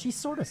her. She's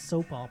sort of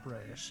soap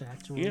opera-ish,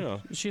 actually. Yeah.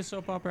 Is she a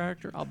soap opera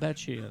actor? I'll bet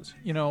she is.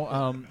 You know,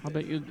 I'll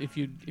bet you if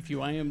you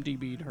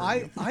IMDb'd her.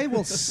 I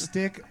will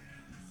stick.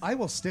 I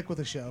will stick with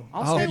the show.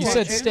 I'll oh, stay you with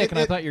said it. stick, and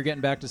I thought you were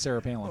getting back to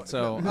Sarah Palin.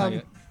 So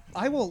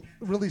I will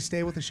really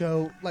stay with the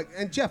show. Like,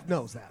 and Jeff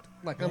knows that.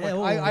 Like, I'm Yeah,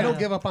 like, oh, I don't yeah.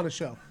 give up on a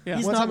show. Yeah.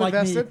 He's Once not I'm like me.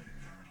 invested.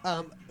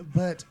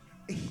 But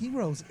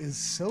Heroes is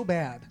so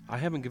bad. I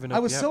haven't given up I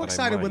was yet, so but I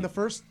excited when might.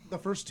 the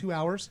first 2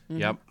 hours.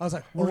 Yep. I was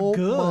like, We're oh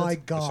good. my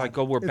God. It's like,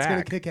 oh, we're it's gonna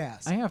back. kick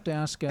ass. I have to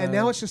ask. and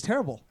now it's just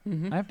terrible.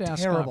 I have to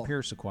ask terrible.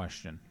 Pierce a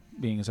question,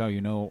 being as how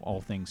you know all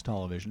things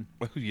television.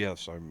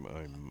 Yes,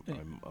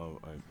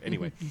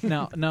 anyway.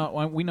 Now,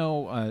 we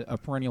know a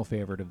perennial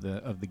favorite of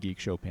the Geek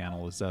Show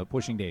panel is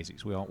Pushing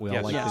Daisies. We all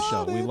Yes. like Yes. the show.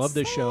 Love We it love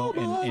this so show,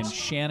 and much.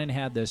 Shannon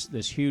had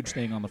this huge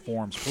thing on the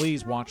forums.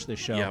 Please watch this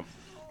show. Yep.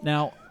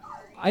 Now,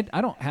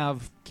 I don't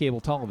have cable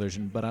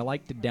television, but I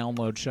like to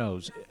download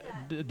shows.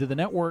 Do the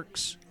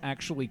networks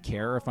actually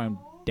care if I'm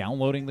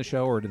downloading the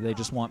show, or do they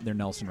just want their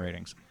Nelson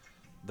ratings?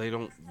 They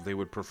don't. They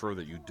would prefer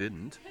that you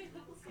didn't.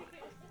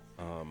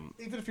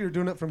 Even if you're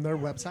doing it from their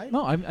website.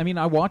 No, I mean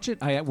I watch it.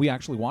 We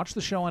actually watch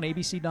the show on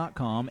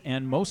ABC.com,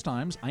 and most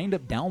times I end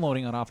up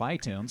downloading it off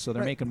iTunes, so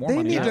they're Right. making more They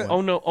money need that to- way.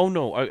 Oh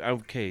no.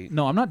 Okay.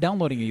 No, I'm not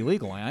downloading it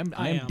illegally. I am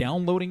am.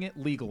 downloading it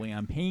legally.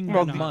 I'm paying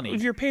Well, the money.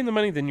 if you're paying the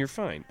money, then you're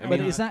fine. I But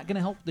mean, is that going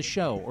to help the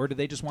show, or do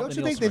they just want Don't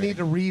the you think Nielsen they need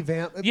to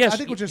revamp? Yes, I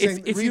think what you're if-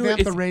 saying, if you- revamp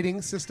if- the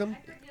rating system.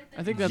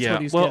 I think that's Yeah,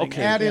 what he's well, getting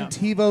okay. at. Add in yeah.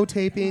 TiVo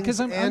tapings 'Cause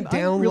I'm and really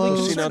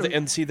downloads. See, now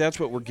and see, that's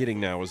what we're getting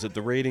now. Is that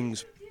the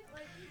ratings?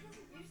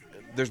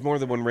 There's more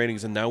than one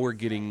ratings, and now we're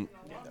getting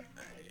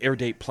air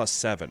date plus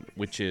 7,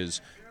 which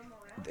is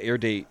the air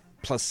date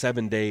plus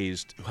 7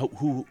 days.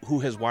 Who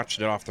has watched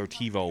it off their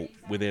TiVo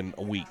within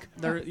a week?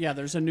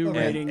 There's a new And-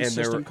 rating and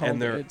they're- system and called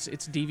they're-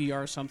 it's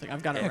DVR something.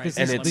 I've got it right.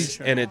 And Let me it's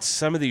show and you. it's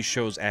some of these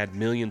shows add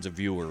millions of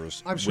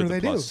viewers. I'm sure with they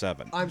the plus do.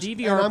 7.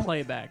 DVR I'm-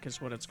 playback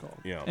is what it's called.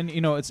 Yeah. And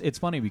you know, it's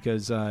funny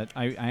because I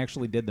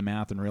actually did the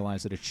math and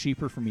realized that it's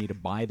cheaper for me to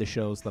buy the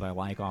shows that I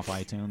like off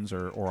iTunes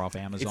or off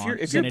Amazon you're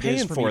than it is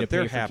paying for for me it, to pay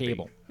they're for happy.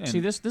 cable. And See,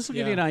 this will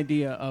give you an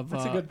idea of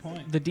That's a good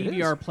point. the It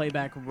DVR is.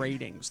 playback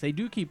ratings. They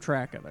do keep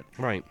track of it.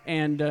 Right.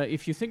 And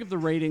if you think of the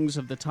ratings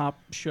of the top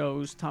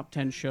shows, top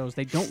 10 shows,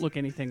 they don't look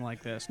anything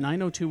like this.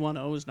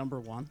 90210 is number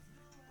 1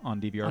 on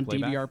DVR on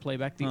playback. DVR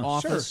playback. The Huh.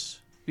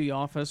 Office. The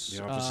Office.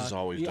 The Office is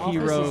always The done. Office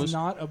Heroes. is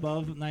not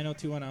above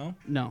 90210.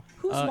 No.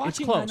 Who's it's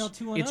watching close.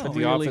 90210? It's But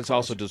really The Office close.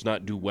 also does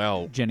not do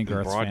well Jenny in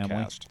Garth's family.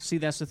 broadcast. See,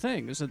 that's the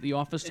thing, is that The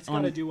Office It's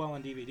on got to do well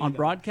on DVD. on though.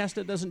 broadcast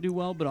it doesn't do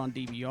well, but on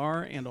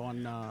DVR and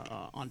on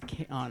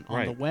the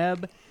Right.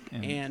 web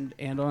and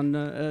on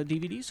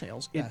DVD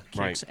sales, it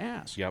kicks Right.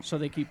 ass. Yep. So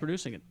they keep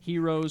producing it.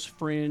 Heroes,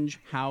 Fringe,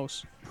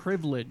 House,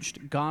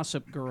 Privileged,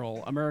 Gossip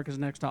Girl, America's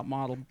Next Top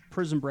Model,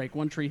 Prison Break,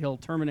 One Tree Hill,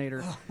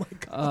 Terminator,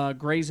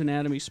 Grey's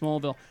Anatomy,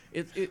 Smallville.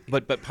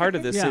 But part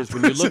of this Yeah. is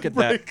when you look at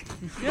that.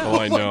 Yeah. Oh,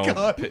 I my know.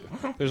 God.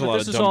 There's a But lot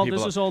this of is dumb all people.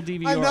 this is all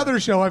DVR. Another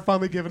show I've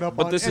finally given up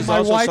But on. this and is my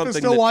also wife is something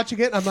still that- watching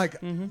it. I'm like,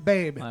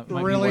 babe, Might be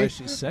really? why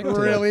she's sick today.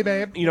 Really,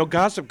 babe? You know,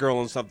 Gossip Girl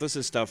and stuff. This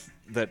is stuff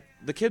that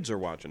the kids are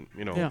watching.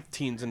 You know, Yeah.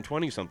 teens and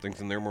 20-somethings,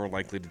 and they're more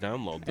likely to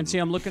download them. And see,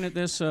 I'm looking at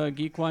this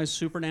Geekwise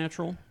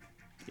Supernatural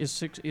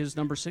is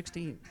number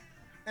 16.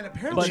 And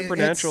apparently,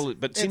 Supernatural,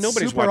 but see, it's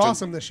nobody's super watching.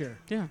 awesome this year.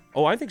 Yeah.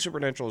 Oh, I think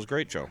Supernatural is a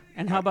great show.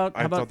 And how about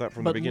I thought that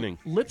from the but beginning,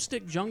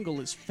 Lipstick Jungle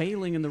is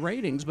failing in the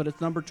ratings, but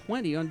it's number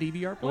 20 on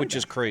DVR playback. which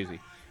is crazy.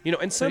 You know,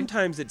 and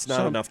sometimes it's not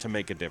So- enough to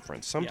make a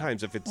difference.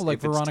 Sometimes if it's Well, like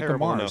if it's Veronica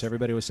terrible Mars, enough,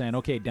 everybody was saying,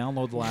 okay,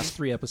 download the last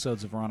 3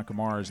 episodes of Veronica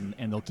Mars,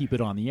 and they'll keep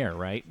it on the air,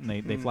 right? And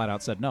they flat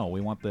out said, no,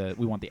 we want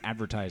the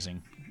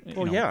advertising. you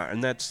well, know. yeah,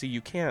 and that's see,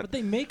 you can't. But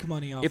they make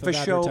money off if of a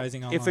show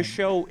advertising online. if a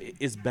show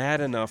is bad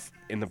enough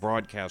in the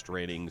broadcast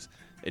ratings,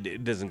 it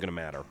isn't going to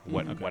matter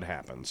what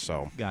happens.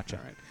 So Gotcha.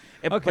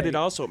 But Okay. it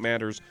also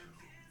matters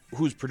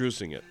who's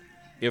producing it.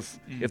 If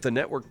the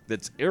network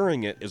that's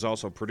airing it is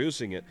also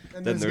producing it, And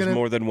then there's there's gonna-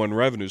 more than one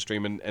revenue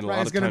stream, and a lot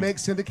Ryan's of going to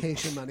times, make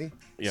syndication money.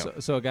 yeah.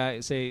 So a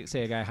guy, say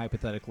a guy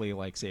hypothetically,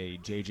 like say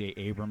J.J.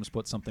 Abrams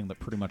put something that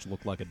pretty much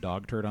looked like a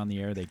dog turd on the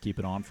air, they'd keep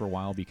it on for a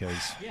while because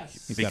he's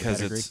got a because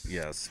pedigree. it's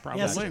yes.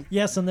 Probably.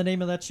 Yes, and the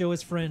name of that show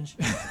is Fringe.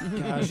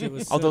 Gosh, it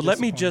was so Although let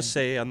me disappointing. just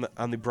say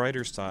on the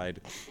brighter side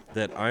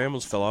that I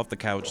almost fell off the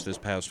couch this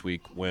past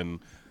week when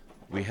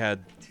we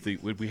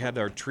had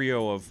our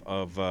trio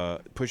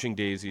of Pushing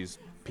Daisies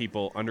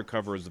people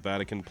undercover as the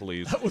Vatican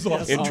police, That was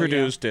awesome.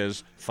 introduced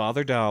as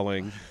Father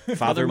Dowling,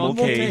 Father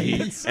Mulcahy,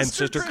 and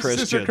Sister Christian.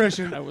 Sister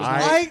Christian.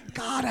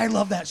 I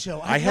love that show.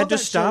 I had to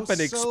stop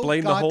and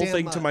explain the whole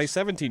thing to my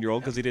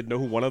 17-year-old because he didn't know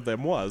who one of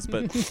them was.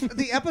 But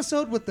the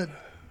episode with the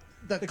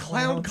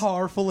clown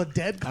car full of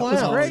dead was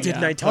clowns. great.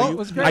 Didn't I tell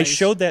you? I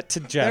showed that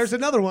to Jeff. There's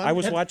another one. I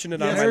was watching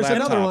it on my There's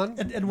laptop. another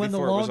one. And when the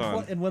before it was long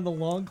on. and when the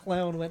long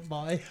clown went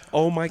by.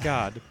 Oh my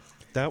God,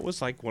 that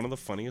was like one of the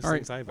funniest All right.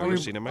 things I've Are ever we-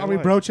 seen in my Are life.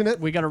 we broaching it?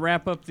 We got to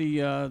wrap up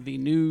the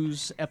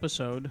news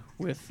episode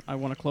with. I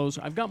want to close.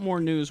 I've got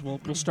more news. We'll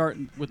start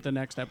with the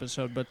next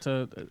episode, but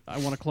I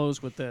want to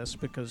close with this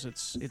because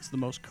it's the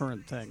most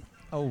current thing.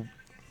 Oh,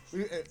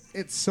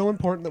 It's so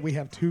important that we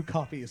have 2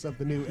 copies of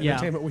the new Yeah.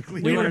 Entertainment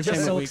Weekly. We We were Entertainment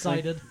just so Weekly.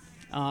 excited.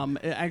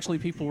 Actually,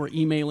 people were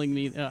emailing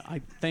me.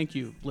 I thank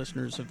you,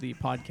 listeners of the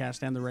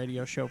podcast and the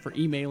radio show, for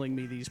emailing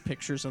me these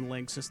pictures and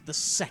links. It's the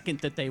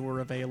second that they were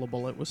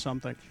available, it was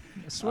something.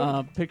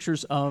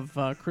 Pictures of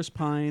Chris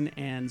Pine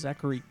and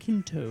Zachary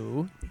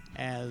Quinto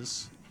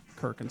as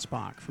Kirk and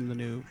Spock from the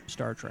new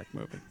Star Trek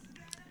movie.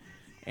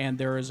 And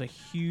there is a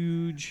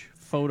huge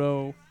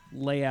photo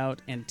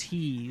layout and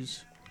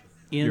tease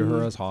in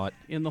Uhura's hot.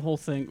 in the whole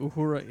thing.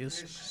 Uhura is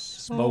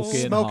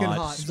Smoking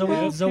hot.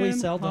 Zoe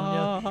Seldon,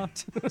 yeah.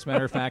 As a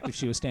matter of fact, if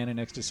she was standing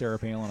next to Sarah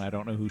Palin, I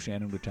don't know who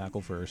Shannon would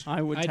tackle first.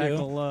 I would I do.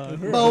 tackle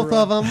Both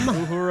of them.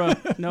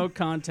 Uhura, no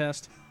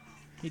contest.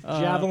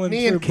 Javelin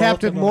Me through and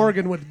Captain both of them.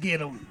 Morgan would get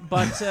them.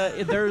 But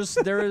there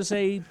is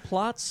a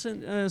plots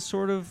and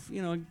sort of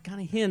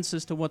kind of hints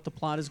as to what the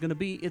plot is going to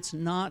be. It's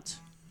not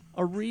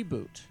a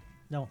reboot,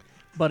 No.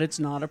 but it's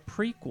not a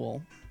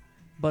prequel,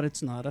 but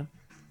it's not a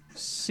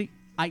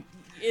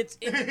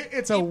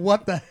It's a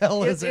what the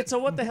hell is it? It's a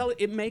what the hell.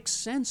 It makes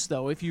sense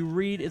though if you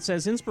read. It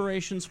says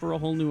inspirations for a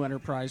whole new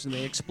enterprise, and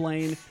they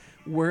explain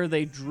where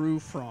they drew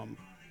from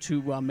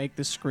to make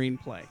this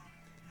screenplay.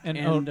 And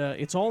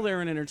it's all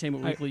there in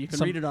Entertainment Weekly. You can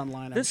read it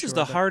online. This I'm is sure,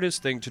 the but-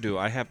 hardest thing to do,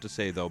 I have to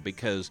say, though,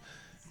 because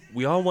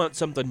we all want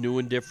something new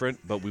and different,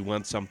 but we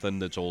want something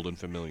that's old and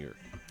familiar.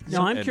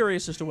 Now I'm And-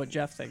 curious as to what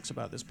Jeff thinks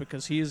about this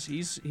because he's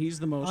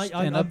the most.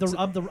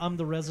 I'm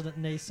the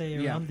resident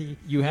naysayer. Yeah. I'm the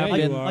You have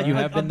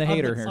been the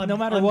hater here. No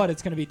matter what,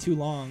 it's going to be too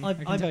long. I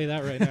can I'm- tell you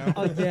that right now.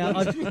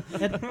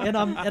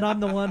 I'm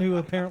the one who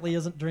apparently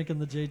isn't drinking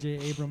the J.J.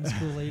 Abrams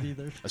Kool-Aid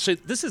either. So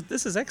this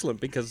is excellent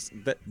because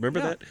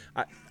remember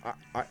that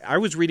I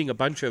was reading a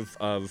bunch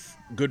of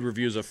good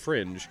reviews of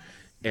Fringe,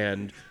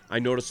 and I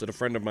noticed that a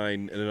friend of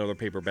mine in another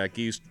paper back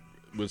east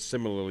was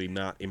similarly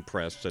not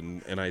impressed,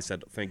 and I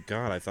said, thank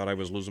God, I thought I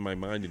was losing my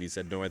mind, and he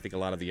said, no, I think a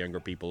lot of the younger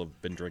people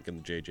have been drinking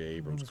the J.J.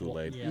 Abrams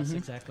Kool-Aid. Yes,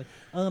 exactly.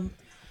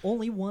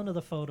 Only one of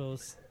the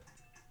photos.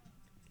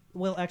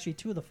 Well, actually,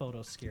 2 of the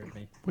photos scared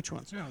me. Which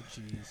ones? Oh,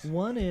 jeez.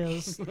 One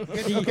is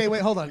Okay,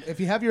 wait, hold on. If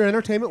you have your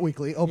Entertainment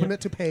Weekly, open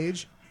it to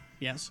page.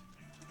 Yes.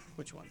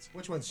 Which ones?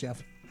 Which ones,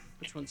 Jeff?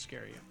 Which ones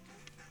scare you?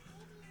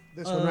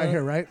 This one right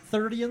here, right?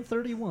 30 and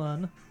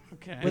 31.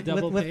 Okay. With,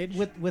 double with, page?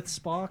 with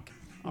Spock.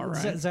 All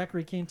right.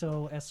 Zachary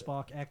Quinto as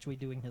Spock actually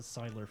doing his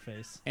Siler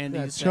face. And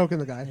Yeah, he's choking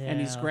the guy. And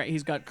he's Yeah. great.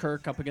 He's got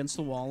Kirk up against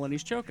the wall, and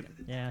he's choking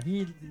him. Yeah,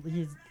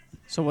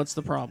 So what's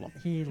the problem?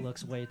 he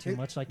looks way too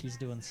much like he's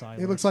doing Siler.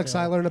 He looks like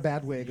still. Siler in a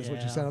bad wig, is what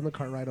you Yeah. said on the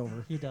cart right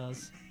over. He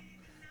does.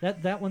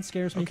 That one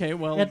scares me. Okay,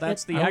 well, And-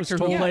 that's the I was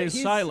actor who told- plays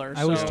he's- Siler.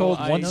 I was so told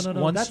I- once No,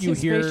 once that's you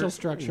his hear facial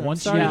structure. I'm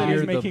once sorry you that he's hear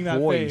the making that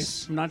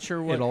voice, I'm not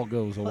sure what. it all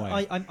goes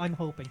away. I'm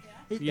hoping.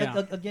 Yeah.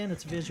 Again,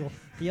 it's visual.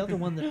 The other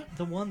one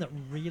the one that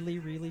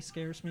really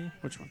scares me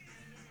Which one?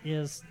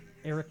 is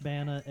Eric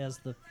Bana as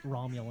the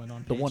Romulan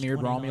on The page one-eared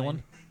 29.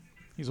 Romulan.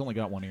 He's only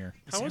got one ear.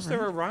 How is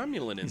there a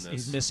Romulan in this?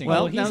 He's missing.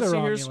 Well, he's now, a see,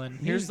 Romulan.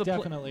 here's He's the pl-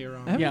 definitely a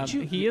Romulan. Haven't Yeah,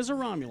 you- he is a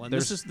Romulan.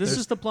 This there's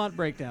is the plot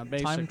breakdown.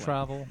 Basically, time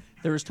travel.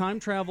 There is time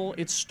travel.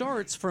 It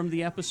starts from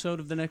the episode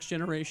of The Next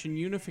Generation,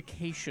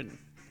 Unification.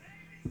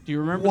 Do you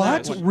remember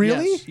What? that?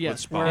 Really? Yes.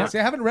 yes. Where, See,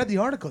 I haven't read the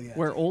article yet.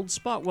 where old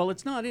Spock. Well,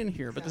 it's not in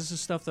here, but this is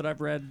stuff that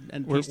I've read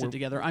and We're- pieced it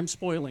together. I'm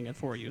spoiling it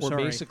for you. We're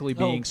Sorry. basically Oh,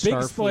 being big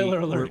Starfleet. spoiler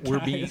alert,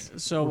 We're being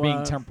So, we're being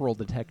uh, temporal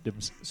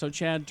detectives. So,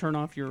 Chad, turn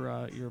off your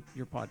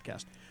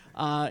podcast.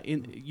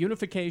 In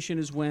Unification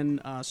is when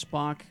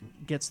Spock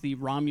gets the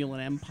Romulan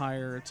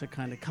Empire to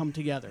kind of come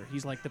together.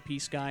 He's like the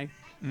peace guy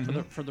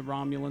for the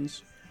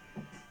Romulans.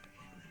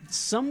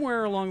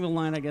 Somewhere along the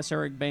line, I guess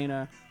Eric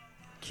Bana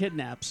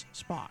kidnaps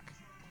Spock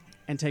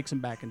and takes him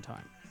back in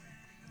time.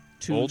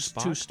 Old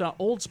Spock? To stop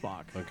old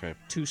Spock. Okay.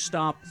 To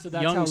stop So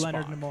that's young how Spock.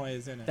 Leonard Nimoy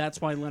is in it. That's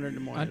why Leonard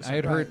Nimoy is. I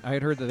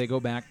had heard that they go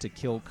back to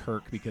kill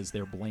Kirk because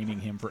they're blaming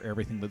him for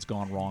everything that's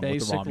gone wrong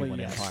Basically, with the Romulan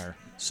yes. Empire.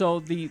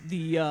 So the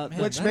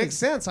Which makes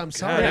sense. I'm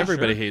sorry. God,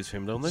 everybody hates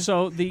him, don't they?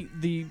 So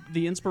the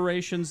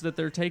inspirations that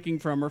they're taking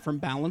from are from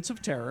Balance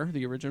of Terror,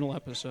 the original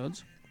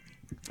episodes.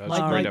 That's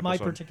a great My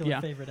episode.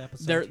 particular favorite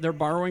episode. They're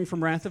borrowing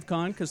from Wrath of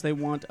Khan because they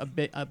want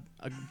a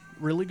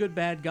really good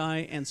bad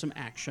guy and some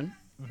action.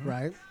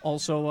 Right.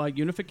 Also,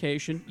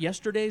 Unification,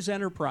 Yesterday's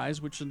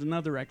Enterprise, which is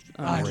another I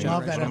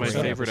love that One of my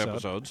episode. favorite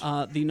episodes.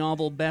 the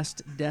novel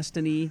Best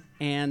Destiny,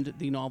 and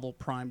the novel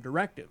Prime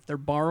Directive. They're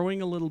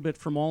borrowing a little bit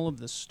from all of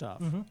this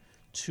stuff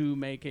to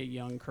make a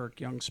young Kirk,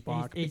 young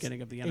Spock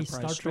beginning of the Enterprise a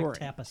Star story. Trek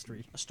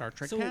tapestry. A Star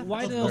Trek So tapestry.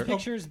 why do those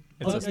pictures?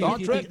 It's a bug Star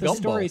you? Trek The gumbo.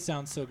 story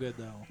sounds so good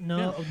though.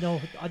 No,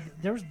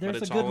 there's But a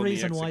it's good all in the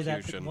reason why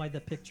execution. the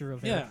picture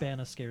of Yeah. Eric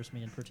Bana scares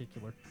me in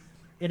particular,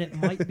 and it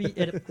might be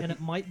it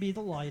might be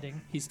the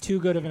lighting. He's too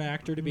good of an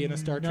actor to be in a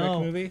Star Trek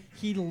movie.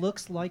 He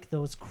looks like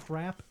those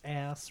crap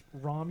ass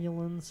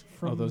Romulans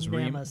from those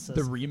Nemesis.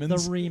 the Remans?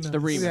 The Remans. The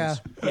Remans.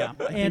 Yeah.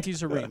 Yeah, I think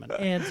he's a Reman.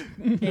 And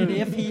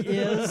if he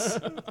is,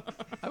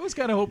 I was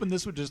kind of hoping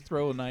this would just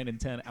throw 9 and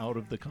 10 out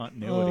of the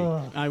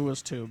continuity. I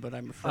was too, but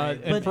I'm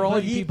afraid. And for all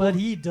you people, but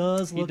he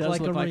does look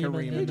like a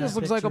Reman. in he just that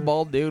looks like a picture.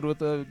 bald dude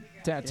with a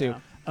tattoo.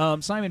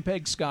 Simon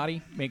Pegg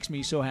Scotty makes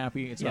me so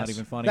happy. It's not Yes.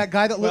 even funny. That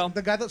guy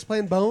the guy that's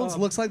playing Bones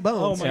looks like Oh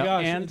Bones. my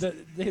gosh! And-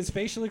 His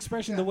facial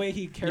expression, the way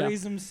he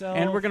carries himself,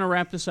 And we're going to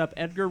wrap this up.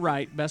 Edgar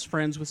Wright, best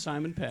friends with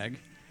Simon Pegg,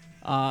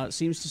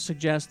 seems to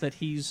suggest that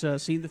he's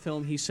seen the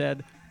film. He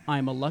said,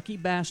 "I'm a lucky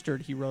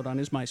bastard," he wrote on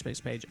his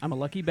MySpace page. "I'm a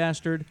lucky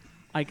bastard.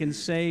 I can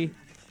say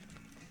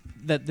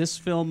that this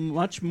film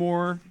much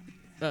more...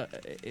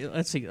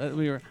 let's see.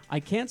 I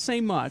can't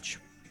say much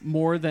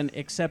more than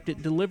except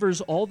it delivers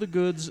all the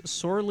goods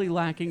sorely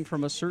lacking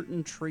from a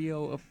certain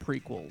trio of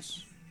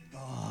prequels."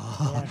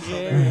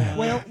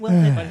 Well,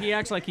 But he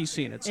acts like he's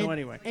seen it. So and,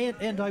 anyway.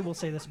 and I will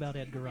say this about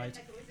Edgar Wright: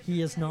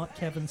 he is not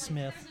Kevin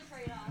Smith.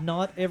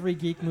 Not every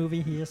geek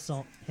movie he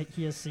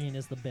has seen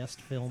is the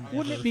best film ever.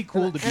 Wouldn't it be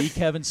cool to be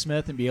Kevin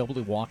Smith and be able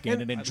to walk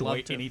in and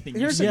enjoy anything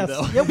you Here's- see, Yes,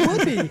 though? it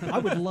would be. I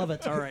would love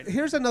it. All right.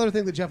 Here's another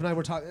thing that Jeff and I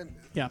were talking.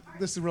 Yeah.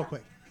 This is real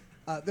quick.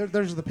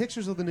 There's the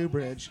pictures of the new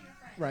bridge,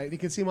 right? You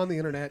can see them on the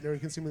internet, or you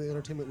can see them in the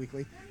Entertainment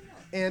Weekly,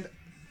 and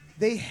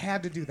they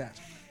had to do that.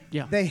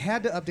 Yeah. They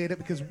had to update it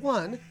because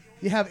one,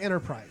 you have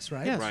Enterprise,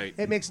 right? Yes. Right.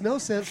 It makes no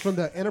sense from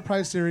the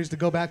Enterprise series to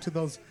go back to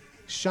those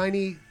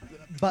shiny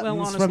buttons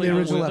honestly, from the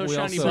original those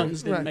episode. shiny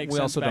buttons didn't make we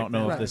sense also back don't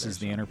know then. if this is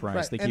the Enterprise.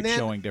 Right. They And keep then-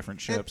 showing different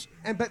ships.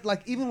 But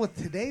like even with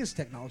today's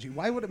technology,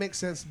 why would it make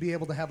sense to be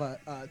able to have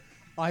a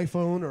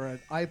iPhone or an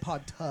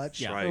iPod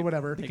Touch Yeah. or Right.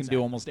 whatever, They can do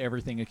almost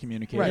everything a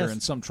communicator Right.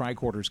 and some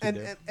tricorders can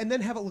do. and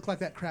then have it look like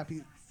that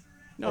crappy.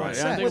 No, Right.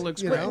 I think it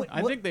looks You great. know?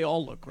 I think they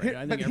all look great. Here- I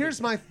think but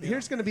here's everything-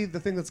 here's going to be the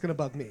thing that's going to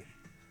bug me.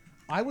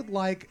 I would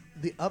like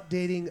the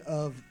updating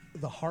of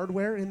the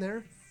hardware in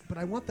there, but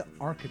I want the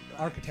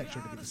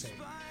architecture to be the same.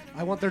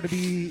 I want there to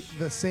be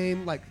the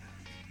same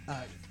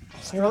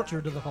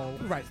Structure to the whole.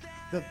 right.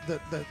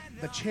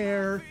 The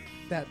chair,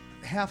 that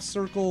half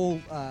circle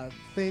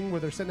thing where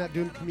they're sitting out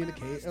doing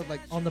communicate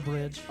like On the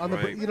bridge. on the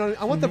Right. you know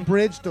I want the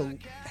bridge to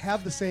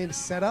have the same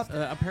setup.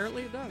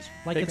 apparently it does.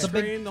 Like Big it's a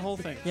big- screen, the whole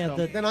thing. Yeah, So-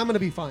 the- Then I'm going to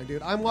be fine,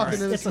 dude. I'm walking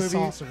into It's this a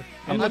movie. saucer.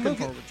 I'm looking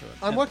looking- forward to it.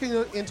 I'm Yeah. walking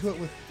into it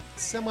with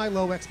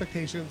semi-low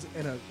expectations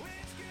and a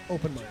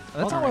open mind.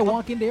 That's how I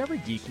walk into every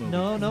geek movie.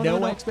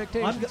 No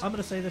expectations. I'm going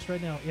to say this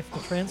right now. If the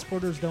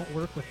transporters don't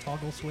work with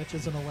toggle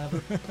switches and a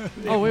lever,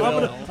 Oh, it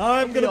will.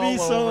 I'm going to be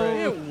so.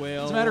 It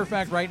will. As a matter of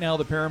fact, right now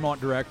the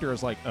Paramount director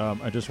is like,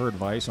 I just heard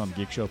Vice on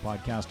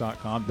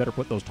GeekShowPodcast.com. Better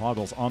put those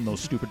toggles on those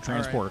stupid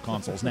transporter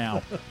consoles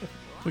now.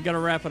 We got to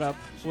wrap it up.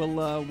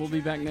 We'll be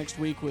back next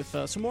week with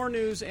some more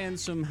news and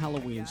some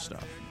Halloween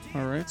stuff.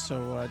 All right,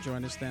 so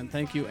join us then.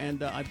 Thank you,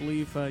 and I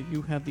believe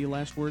you have the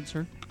last word,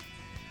 sir.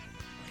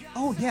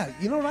 Oh yeah,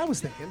 you know what I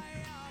was thinking?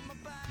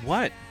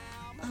 What?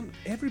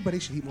 Everybody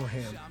should eat more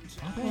ham.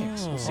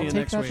 Thanks. We'll see I'll you take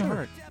next that week. to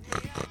heart.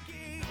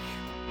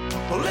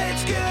 Well,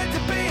 it's good to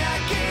be a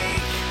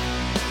geek.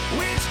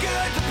 It's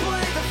good to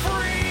play the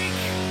freak.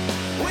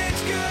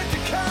 It's good to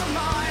come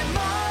on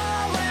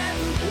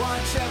and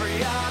watch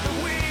every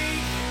other week.